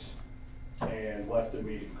dais, and left the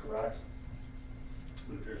meeting, correct?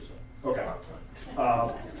 It appears so. Okay.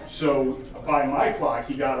 So by my clock,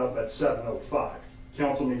 he got up at 7:05.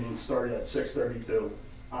 Council meeting started at 6:32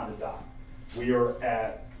 on the dot. We are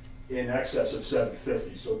at in excess of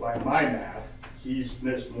 7:50. So by my math, he's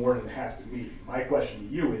missed more than half the meeting. My question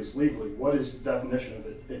to you is, legally, what is the definition of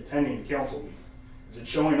attending a council meeting? Is it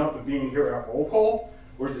showing up and being here at roll call,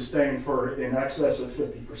 or is it staying for in excess of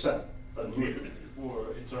 50% of the meeting?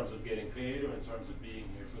 In terms of getting paid, or in terms of being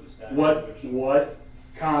here for the statute? What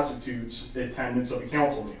constitutes attendance of a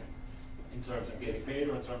council meeting? In terms of getting paid,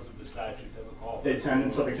 or in terms of the statute that would call?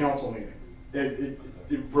 Attendance of a council meeting.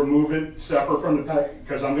 Remove it separate from the pay,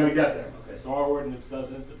 because I'm going to get there. Okay, so our ordinance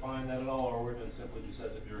doesn't define that at all. Our ordinance simply just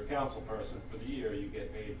says if you're a council person for the year, you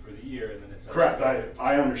get paid for the year, and then it says. Correct.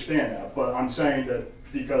 I understand that, but I'm saying that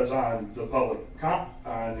because on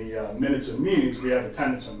the minutes of meetings, we have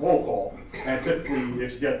attendance and roll call, and typically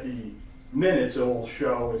if you get the minutes, it will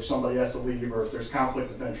show if somebody has to leave or if there's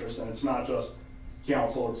conflict of interest, and it's not just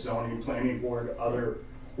council, it's zoning, planning board, other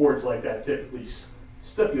boards like that typically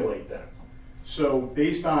stipulate that. So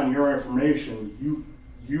based on your information,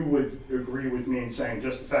 you would agree with me in saying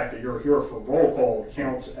just the fact that you're here for roll call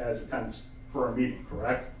counts as attendance for a meeting,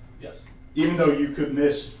 correct? Yes. Even though you could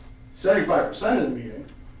miss 75% of the meeting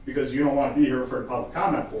because you don't want to be here for the public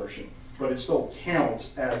comment portion, but it still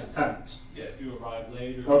counts as attendance. Yeah, if you arrive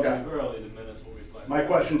late or Okay. leave early, the minutes will reflect. My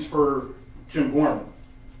question's for Jim Gorman.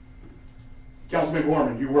 Councilman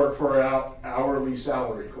Gorman, you work for an hourly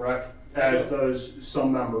salary, correct? As does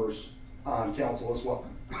some members on council as well,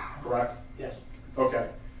 correct? Yes. Okay,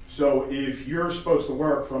 so if you're supposed to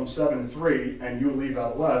work from 7 to 3 and you leave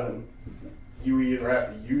at 11, you either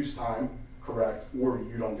have to use time, correct, or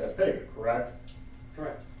you don't get paid, correct?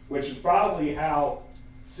 Correct. Which is probably how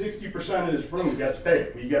 60% of this room gets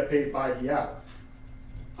paid. We get paid by the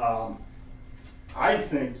hour. I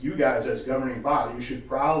think you guys as governing body, you should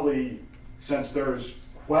probably, since there's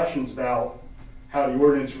questions about how the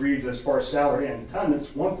ordinance reads as far as salary and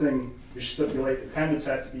attendance, one thing is stipulate attendance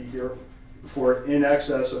has to be here for in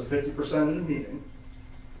excess of 50% of the meeting.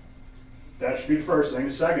 That should be the first thing.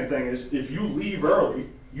 The second thing is if you leave early,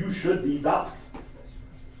 you should be docked.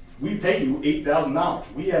 We pay you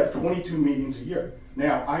 $8,000. We have 22 meetings a year.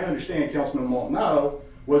 Now, I understand Councilman Maldonado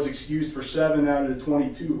was excused for 7 out of the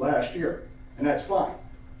 22 last year, and that's fine.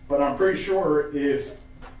 But I'm pretty sure if,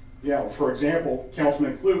 for example,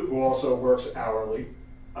 Councilman Clute, who also works hourly,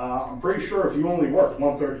 I'm pretty sure if you only work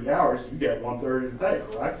 1/3 of the hours, you get 1/3 of the pay,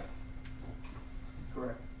 correct?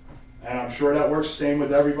 Correct. And I'm sure that works the same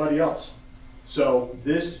with everybody else. So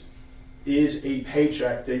this is a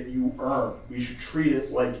paycheck that you earn. We should treat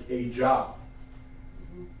it like a job.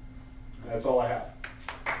 That's all I have.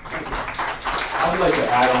 I would like to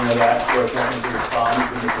add on to that for a second to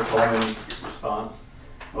respond to Mr. Coleman's response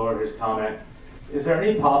or his comment. Is there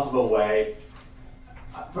any possible way,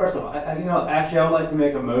 first of all, actually I would like to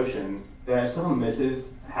make a motion that if someone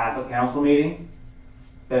misses half a council meeting,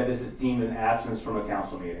 that this is deemed an absence from a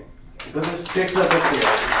council meeting. Because there's 6 of us here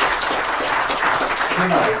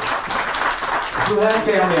tonight who have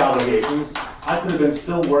family obligations. I could have been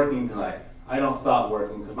still working tonight. I don't stop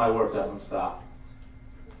working because my work doesn't stop.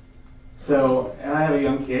 So, and I have a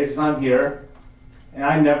young kid, so I'm here, and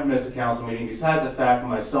I never miss a council meeting, besides the fact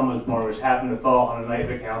when my son was born, which happened to fall on the night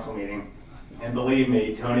of a council meeting. And believe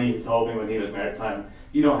me, Tony told me when he was married at the time,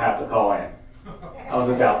 you don't have to call in. I was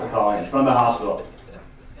about to call in from the hospital.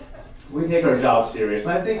 We take our job serious,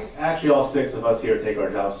 and I think actually all 6 of us here take our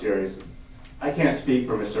job serious. I can't speak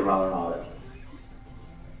for Mr. Maldonado.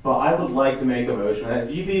 But I would like to make a motion that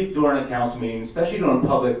if you leave during a council meeting, especially during a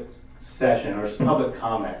public session or public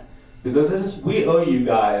comment, because we owe you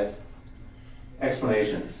guys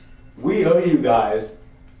explanations. We owe you guys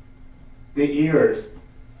the ears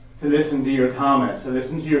to listen to your comments, to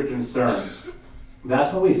listen to your concerns.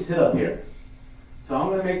 That's why we sit up here. So I'm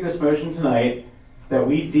going to make this motion tonight that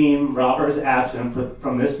we deem Robert as absent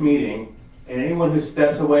from this meeting, and anyone who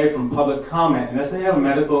steps away from public comment, unless they have a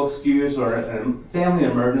medical excuse or a family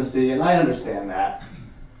emergency, and I understand that,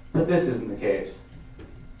 but this isn't the case.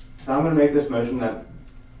 So I'm going to make this motion that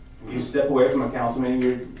if you step away from a council meeting,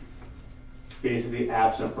 you're basically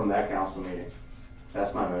absent from that council meeting.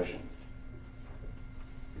 That's my motion.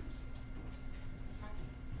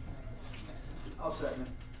 I'll second.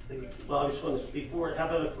 Well, I just want to, before, how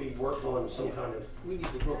about if we work on some kind of, We need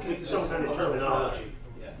to look into some kind of terminology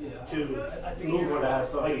to move on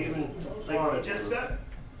that, like even, like you just said.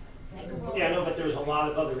 Yeah, I know, but there's a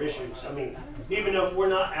lot of other issues. I mean, even though we're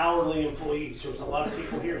not hourly employees, there's a lot of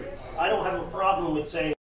people here. I don't have a problem with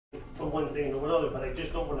saying from one thing to another, but I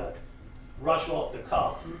just don't want to rush off the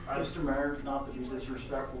cuff. Mr. Mayor, not to be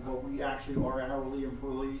disrespectful, but we actually are hourly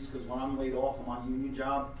employees, because when I'm laid off, I'm on a union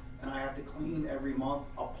job, and I have to clean every month,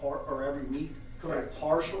 or every week. Correct.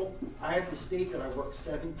 Partial, I have to state that I worked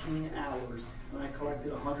 17 hours, and I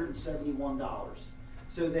collected $171.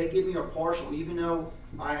 So they give me a partial, even though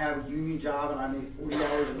I have a union job and I make 40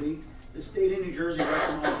 hours a week. The state of New Jersey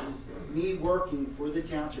recognizes me working for the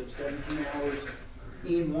township 17 hours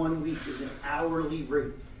in 1 week is an hourly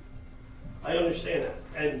rate. I understand that,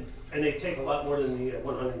 and they take a lot more than the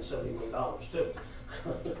 $171 too.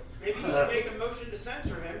 Maybe you should make a motion to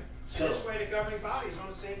censor him, and this way the governing body's on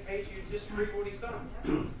the same page. You disagree with what he's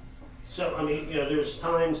done. So, I mean, there's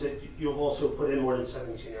times that you'll also put in more than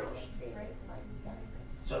 17 hours.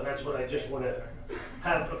 So that's what I just want to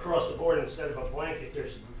have across the board instead of a blanket.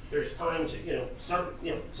 There's times that,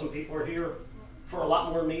 some people are here for a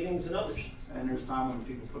lot more meetings than others. And there's time when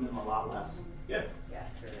people put in a lot less. Yeah.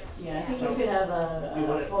 Yeah, I think we should have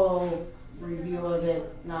a full review of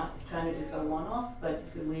it, not kind of just a one-off, but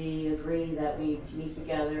could we agree that we meet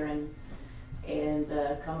together and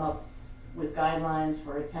come up with guidelines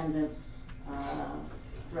for attendance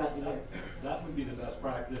throughout the year. That would be the best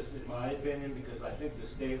practice, in my opinion, because I think the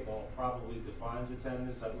state law probably defines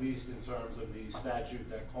attendance, at least in terms of the statute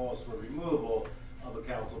that calls for removal of a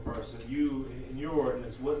council person. You, in your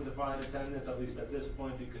ordinance, wouldn't define attendance, at least at this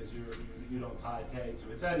point, because you don't tie pay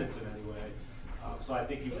to attendance in any way. So I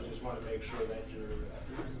think you would just want to make sure that you're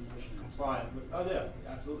compliant with, oh yeah,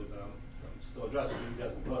 absolutely, but I'm still addressing it. You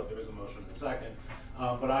guys can vote, there is a motion in a second.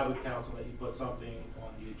 But I would counsel that you put something on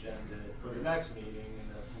the agenda for the next meeting, and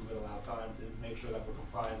that we would allow time to make sure that we're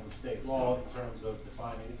complying with state law in terms of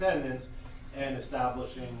defining attendance and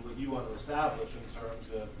establishing what you want to establish in terms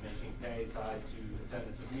of making pay tied to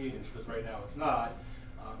attendance of meetings, because right now it's not.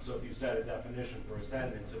 So if you set a definition for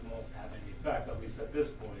attendance, it won't have any effect, at least at this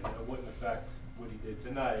point, and it wouldn't affect what he did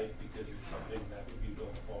tonight, because it's something that would be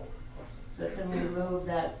going forward. So can we move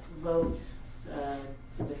that vote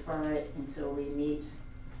to defer it until we meet,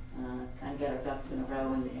 kind of get our ducks in a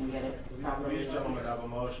row and get it properly? These gentlemen have a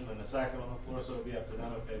motion and a second on the floor, so it'll be up to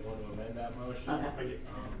them if they want to amend that motion. Okay.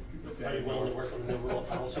 Are you willing to work on the new rule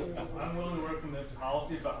policy? I'm willing to work on this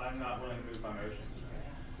policy, but I'm not willing to move my motion,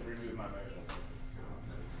 to remove my motion.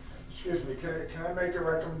 Excuse me, can I make a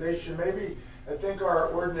recommendation? Maybe, I think our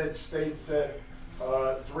ordinance states that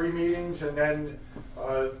 3 meetings and then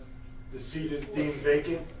the seat is deemed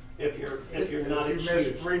vacant. If you're not if you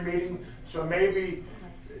miss 3 meetings, so maybe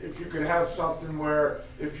if you could have something where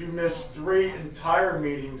if you miss 3 entire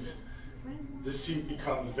meetings, the seat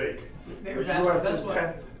becomes vacant. Mayor Vasquez,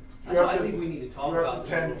 that's what I think we need to talk about.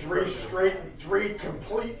 You have to attend 3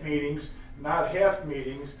 complete meetings, not half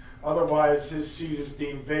meetings. Otherwise, his seat is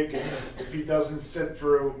deemed vacant if he doesn't sit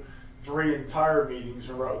through 3 entire meetings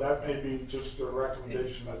in a row. That may be just a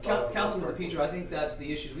recommendation. Councilman DePietro, I think that's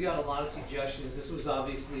the issue. We got a lot of suggestions. This was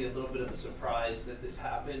obviously a little bit of a surprise that this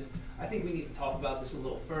happened. I think we need to talk about this a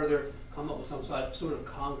little further, come up with some sort of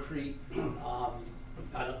concrete, I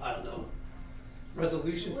don't know,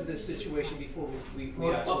 resolution to this situation before we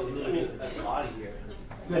actually lose a body here.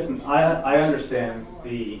 Listen, I understand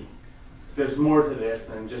there's more to this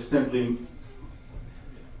than just simply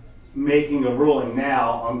making a ruling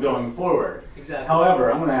now on going forward. Exactly. However,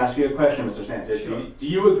 I'm going to ask you a question, Mr. Sanchez. Sure. Do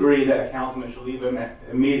you agree that a councilman should leave a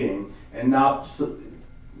meeting and not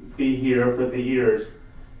be here for the ears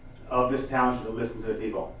of this township to listen to the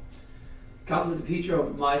people? Councilman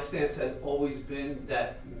DePietro, my stance has always been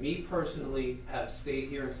that me personally have stayed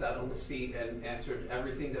here and sat on the seat and answered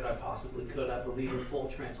everything that I possibly could. I believe in full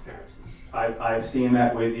transparency. I've seen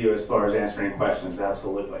that with you as far as answering questions,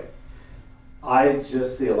 absolutely. I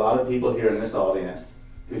just see a lot of people here in this audience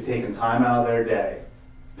who've taken time out of their day,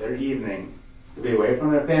 their evening, to be away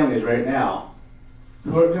from their families right now,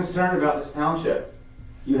 who are concerned about this township.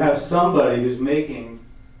 You have somebody who's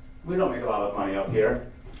we don't make a lot of money up here,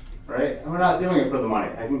 right? And we're not doing it for the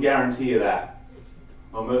money. I can guarantee you that.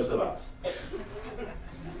 Well, most of us.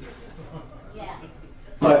 Yeah.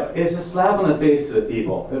 But it's a slap on the face to the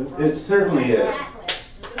people. It certainly is.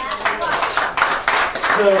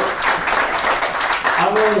 So,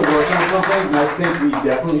 I'm willing to work on something, and I think we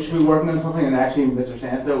definitely should be working on something. And actually, Mr.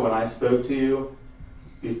 Santo, when I spoke to you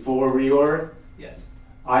before reorg, yes,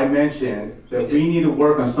 I mentioned that we need to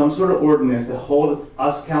work on some sort of ordinance to hold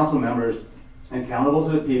us council members accountable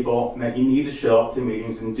to the people, and that you need to show up to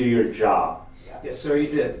meetings and do your job. Yes, sir, you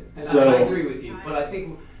did. And So, I agree with you. But I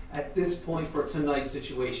think at this point for tonight's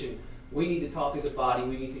situation, we need to talk as a body.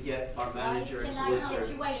 We need to get our manager and solicitor.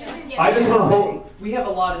 I just want to hold. We have a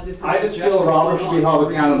lot of different I just suggestions. feel Robert should be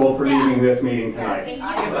held accountable for leaving this meeting tonight. Yeah.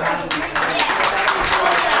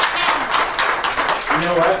 You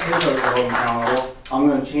know what? Here's what we're holding accountable. I'm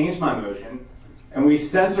going to change my motion, and we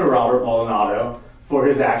censor Robert Maldonado for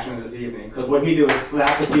his actions this evening, because what he did was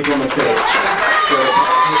slap the people in the face. Slap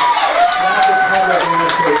the public in the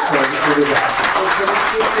face for his actions.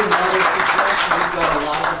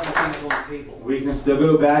 We can still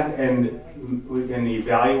go back and we can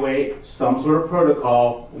evaluate some sort of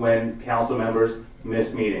protocol when council members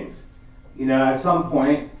miss meetings. You know, at some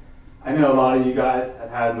point, I know a lot of you guys have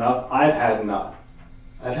had enough. I've had enough.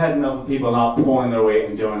 I've had enough of people not pulling their weight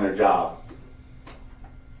and doing their job.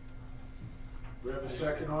 We have a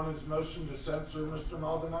second on his motion to censor Mr.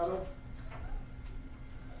 Maldonado?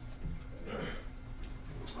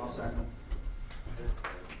 I'll second.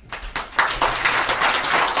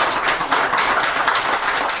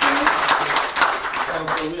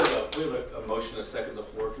 We have a motion, a second on the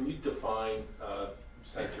floor. Can you define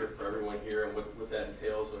censure for everyone here and what that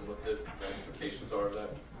entails and what the ramifications are of that?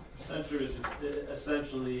 Censure is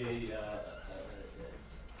essentially a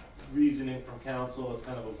reasoning from council. It's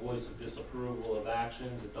kind of a voice of disapproval of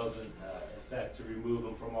actions. It doesn't affect to remove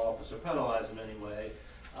them from office or penalize them anyway.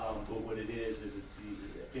 But what it is it's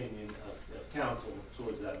the opinion of council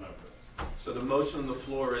towards that member. So the motion on the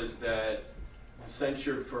floor is that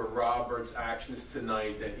censure for Robert's actions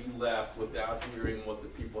tonight, that he left without hearing what the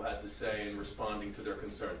people had to say and responding to their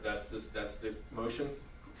concerns. That's the motion?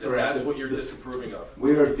 Correct. That's what you're disapproving of?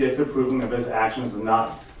 We are disapproving of his actions and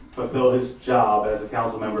not fulfill his job as a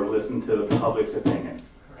council member, listen to the public's opinion.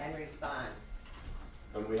 And respond.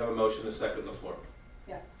 And we have a motion, a second on the floor.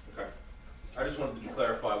 Yes. Okay. I just wanted to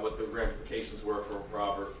clarify what the ramifications were for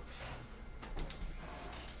Robert.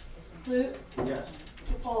 Clute, Yes.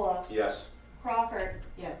 Capola, Yes. Crawford,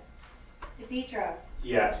 Yes. DePietro,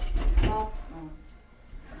 Yes. Santa,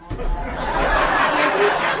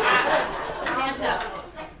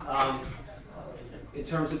 In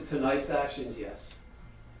terms of tonight's actions, yes.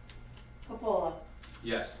 Capola,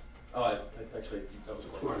 Yes. Oh, actually, that was a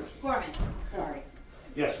question. Gorman, sorry.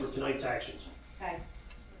 Yes, for tonight's actions. Okay.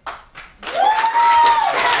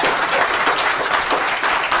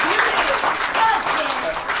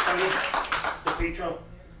 DePietro,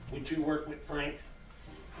 would you work with Frank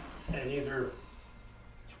and either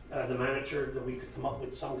the manager that we could come up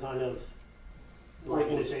with some kind of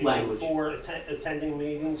organization Language. for attending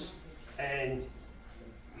meetings and,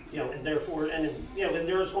 and therefore, and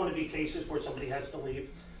there's going to be cases where somebody has to leave.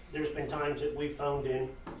 There's been times that we phoned in.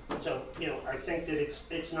 So, I think that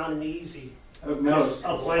it's not an easy just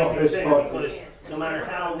a blanket thing, because no matter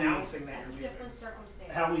how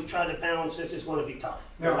we try to balance this is going to be tough.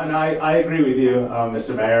 No, and I agree with you,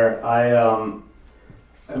 Mr. Mayor.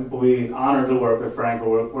 We honor the work of Frank,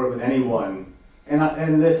 or work with anyone.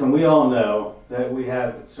 And listen, we all know that we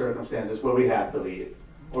have circumstances where we have to leave,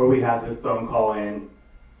 or we have to phone call in.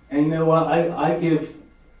 And you know what? I give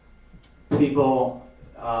people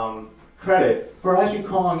credit for actually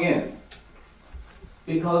calling in,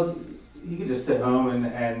 because you can just sit home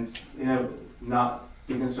and not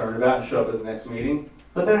be concerned about and show up at the next meeting.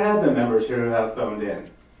 But there have been members here who have phoned in.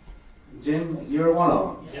 Jim, you're one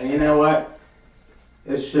of them. Yes, and you know what?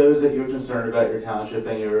 It shows that you're concerned about your township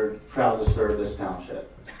and you're proud to serve this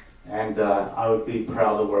township. And I would be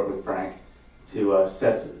proud to work with Frank to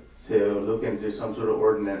look into some sort of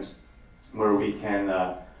ordinance where we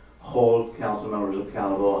can hold council members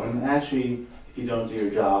accountable. And actually, if you don't do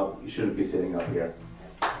your job, you shouldn't be sitting up here.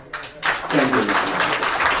 Thank you, Mr.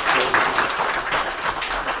 Mayor.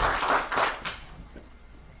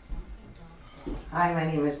 Hi, my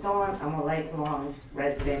name is Dawn. I'm a lifelong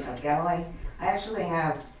resident of Galloway. I actually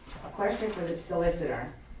have a question for the solicitor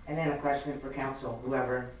and then a question for council,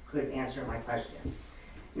 whoever could answer my question.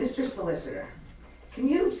 Mr. Solicitor, can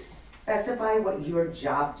you specify what your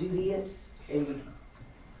job duty is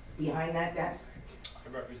behind that desk?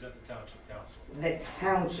 I represent the Township Council. The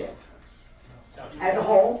township. Township As a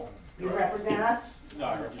whole, you represent us? No,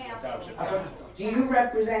 I represent the Township Council. Do you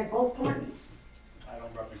represent both parties? I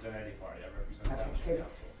don't represent any party. I represent the Township Okay.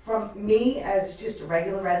 Council. From me, as just a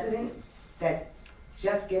regular resident, that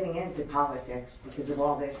just getting into politics because of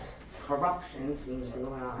all this corruption seems to be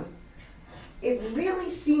going on, it really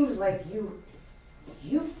seems like you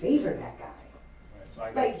favor that guy. Right, so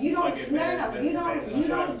I Like you so I don't get snap, mad you at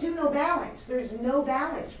don't do no balance. There's no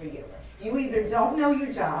balance for you. You either don't know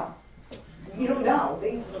your job, you don't know.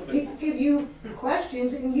 People give you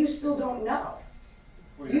questions and you still don't know.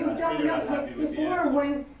 You don't know. Like before,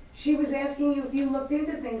 when she was asking you if you looked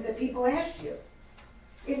into things that people asked you,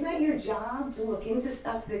 isn't that your job to look into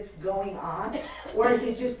stuff that's going on, or is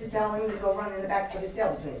it just to tell him to go run in the back, put his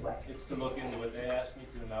tail between his legs? It's to look into what they asked me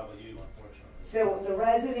to, not what you, unfortunately. So the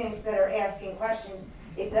residents that are asking questions,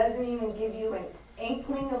 it doesn't even give you an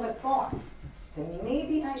inkling of a thought to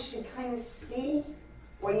maybe I should kind of see,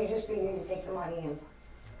 or you just figure you take the money and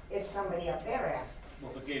if somebody up there asks.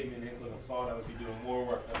 Well, if it gave me an inkling of thought, I would be doing more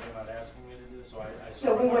work that they're not asking me to do, so I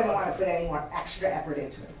So we wouldn't want to put any more extra effort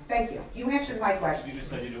into it. Thank you. You answered my question. You just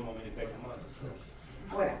said you didn't want me to take the money,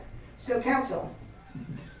 so. Whatever. So council,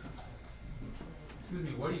 Excuse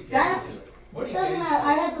me, what are you that, getting to? What are it you doesn't getting matter. to?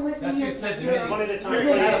 I have to listen That's to what you. you said to Your- me. One at a time.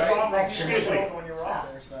 religious Excuse me. lecture. When you were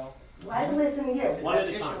up there, so. I have to listen to you. One at a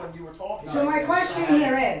Issue time. when you were talking. So my question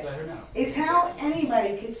here is how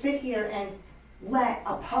anybody could sit here and let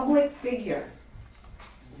a public figure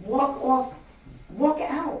walk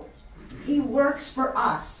out. He works for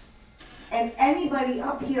us. And anybody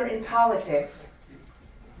up here in politics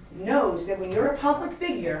knows that when you're a public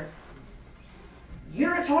figure,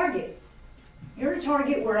 you're a target. You're a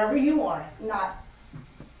target wherever you are, not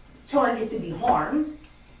target to be harmed,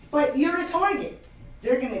 but you're a target.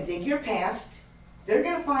 They're gonna dig your past, they're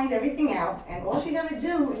gonna find everything out, and all you gotta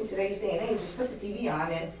do in today's day and age is put the TV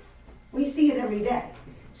on and we see it every day.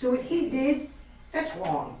 So what he did That's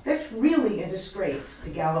wrong. That's really a disgrace to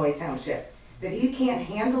Galloway Township, that he can't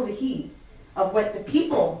handle the heat of what the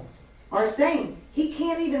people are saying. He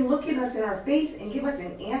can't even look at us in our face and give us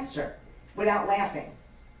an answer without laughing.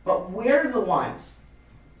 But we're the ones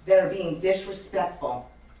that are being disrespectful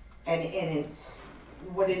and in,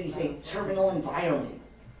 what did he say, terminal environment.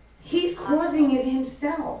 He's causing it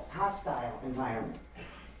himself, hostile environment.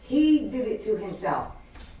 He did it to himself.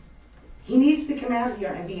 He needs to come out here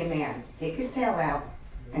and be a man, take his tail out,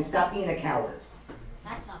 and stop being a coward.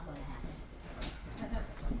 That's not going to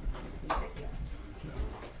happen.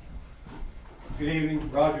 Good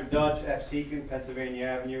evening, Roger Dutch, Epsecan, Pennsylvania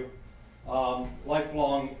Avenue.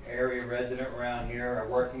 Lifelong area resident around here. I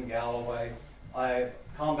work in Galloway. I'm a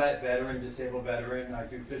combat veteran, disabled veteran. I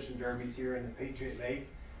do fishing derbies here in the Patriot Lake.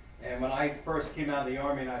 And when I first came out of the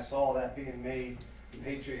Army and I saw that being made in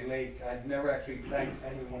Patriot Lake, I'd never actually thanked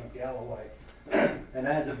anyone of Galloway. And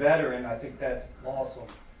as a veteran, I think that's awesome.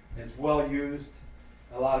 It's well used.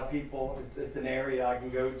 A lot of people, it's an area I can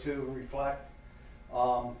go to and reflect.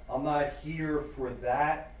 I'm not here for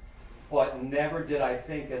that, but never did I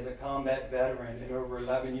think as a combat veteran in over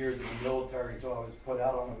 11 years in the military until I was put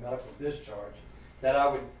out on a medical discharge, that I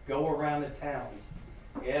would go around the towns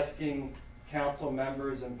asking council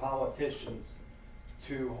members and politicians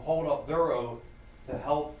to hold up their oath to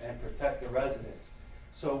help and protect the residents.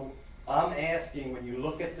 So I'm asking, when you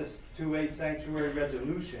look at this 2A sanctuary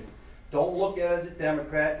resolution, don't look at it as a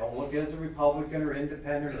Democrat, don't look at it as a Republican or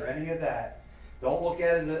independent or any of that. Don't look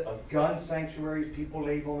at it as a gun sanctuary, people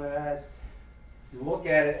label it as. Look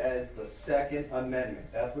at it as the Second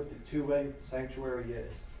Amendment. That's what the 2A sanctuary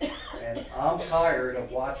is. And I'm tired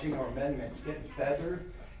of watching our amendments getting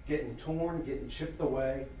feathered, getting torn, getting chipped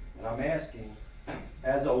away. And I'm asking,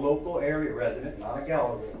 as a local area resident, not a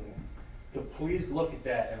Galloway resident, to please look at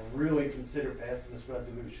that and really consider passing this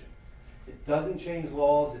resolution. It doesn't change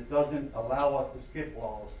laws, it doesn't allow us to skip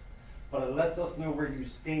laws, but it lets us know where you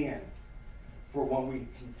stand for when we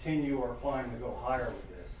continue our climb to go higher with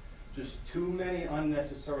this. Just too many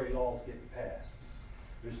unnecessary laws getting passed.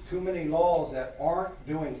 There's too many laws that aren't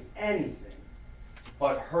doing anything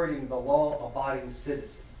but hurting the law-abiding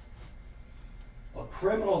citizen. A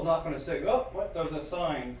criminal's not going to say, oh, what, there's a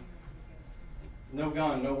sign, no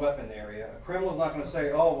gun, no weapon area. A criminal's not going to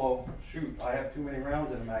say, oh, well, shoot, I have too many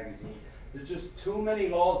rounds in the magazine. There's just too many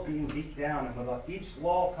laws being beat down, and with each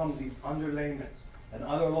law comes these underlayments and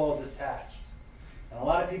other laws attached. And a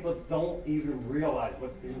lot of people don't even realize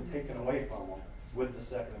what's being taken away from them with the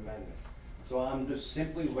Second Amendment. So I'm just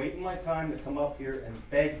simply waiting my time to come up here and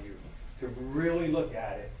beg you to really look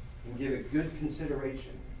at it and give it good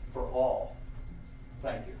consideration for all.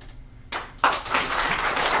 Thank you.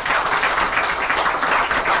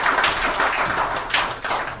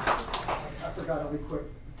 I forgot, I'll be quick.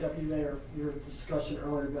 Deputy Mayor, your discussion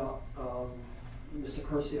earlier about Mr.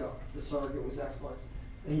 Curcio, the surrogate, was excellent.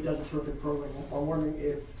 And he does a terrific program. I'm wondering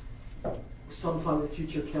if sometime in the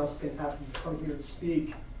future council can have him come here and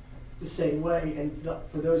speak the same way. And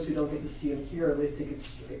for those who don't get to see him here, at least it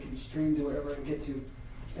can be streamed or whatever and get to,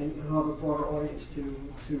 and he'll have a broader audience to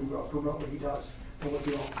promote what he does and what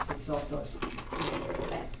the office itself does.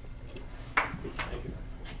 Thank you.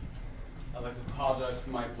 I'd like to apologize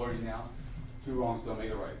for my blurting out. Two wrongs don't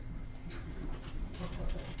make it right.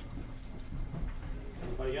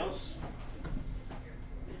 Anybody else?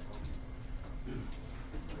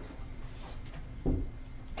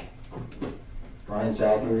 Brian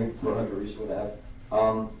Southbury, 400 Eastwood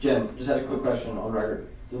Ave. Jim, just had a quick question on record.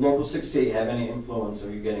 Did Local 68 have any influence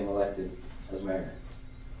of you getting elected as mayor?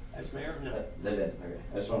 As mayor? No. They did. Okay.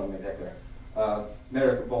 I just want to make that clear.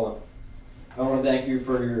 Mayor Capola, I want to thank you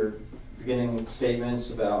for your beginning statements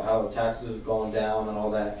about how taxes have gone down and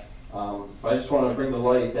all that. But I just want to bring to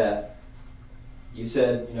light that you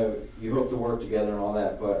said, you hope to work together and all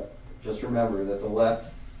that, but just remember that the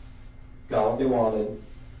left got what they wanted.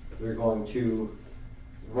 They're going to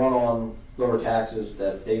run on lower taxes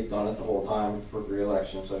that they've done it the whole time for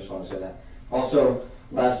re-election, so I just want to say that. Also,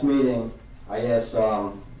 last meeting, I asked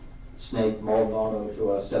Snake Maldonado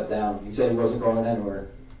to step down. He said he wasn't going anywhere.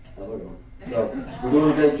 Now look at him. So, we're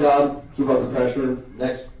doing a great job. Keep up the pressure.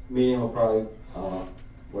 Next meeting will probably,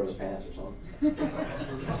 wear his pants or something.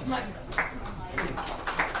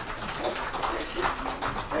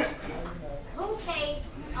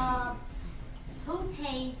 Who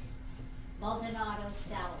pays Maldonado's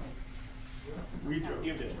salary? We do.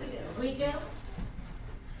 You do. We do?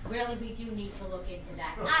 Really, we do need to look into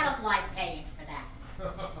that. I don't like paying for that.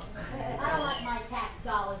 I don't like my tax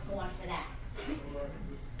dollars going for that.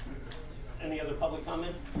 Any other public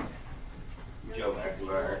comment? Joe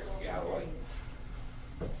McNamara, Galloway.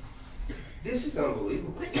 This is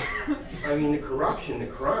unbelievable. I mean, the corruption, the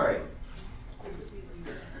crime.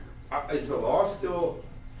 Is the law still,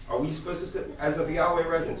 are we supposed to, as a Galloway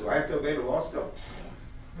resident, do I have to obey the law still?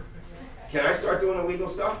 Can I start doing illegal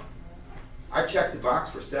stuff? I checked the box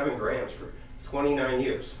for 7 grams for 29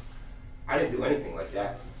 years. I didn't do anything like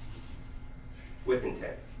that with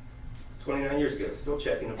intent. 29 years ago, still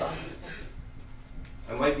checking the box.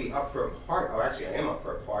 I might be up for a pardon. Oh, actually, I am up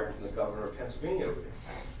for a pardon from the governor of Pennsylvania over this.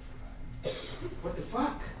 What the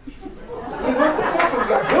fuck? I mean, what the fuck are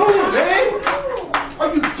we doing, man?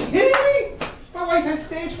 Are you kidding me? My wife has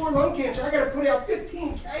stage 4 lung cancer. I got to put out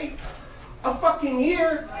 $15K a fucking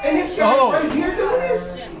year, and this guy right here doing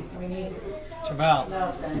this? Jamal.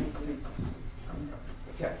 No, Senator.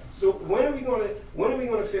 Okay, so when are we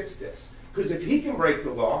going to fix this? Because if he can break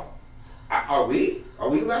the law, are we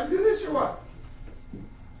allowed to do this or what?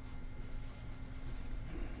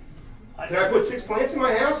 Can I put 6 plants in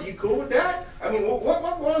my house? Are you cool with that? I mean, what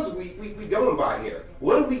laws are we going by here?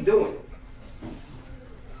 What are we doing?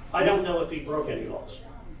 I don't know if he broke any laws.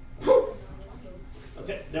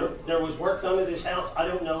 Okay, there was work done at his house. I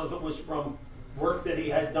don't know if it was from work that he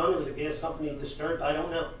had done or the gas company disturbed. I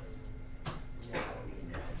don't know.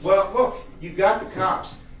 Well, look, you got the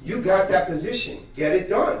cops. You got that position. Get it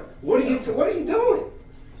done. What are you doing?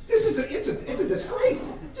 This is it's a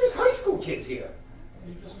disgrace. There's high school kids here.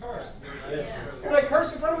 You just cursed. And I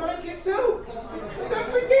curse in front of my kids too. What's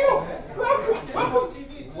that big deal?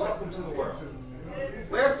 Welcome to the world.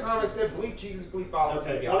 Last time I said bleep Jesus, bleep Allah.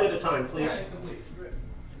 Okay, one at a time, please.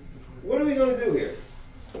 What are we going to do here?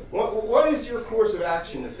 What is your course of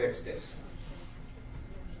action to fix this?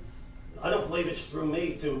 I don't believe it's through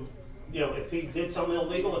me to, if he did something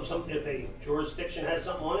illegal, if a jurisdiction has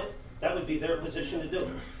something on it, that would be their position to do.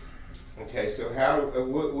 Okay, so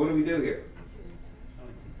what do we do here?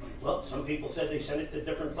 Well, some people said they sent it to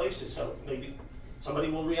different places, so maybe somebody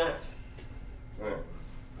will react. All right.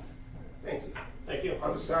 Thank you. Thank you.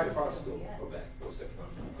 I'll decide if I'll still go back. We'll see.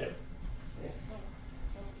 Yeah.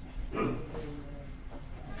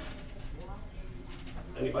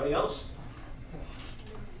 Anybody else?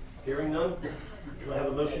 Hearing none? Do I have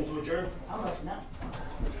a motion to adjourn? I'll let you know.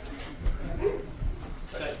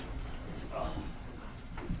 Okay.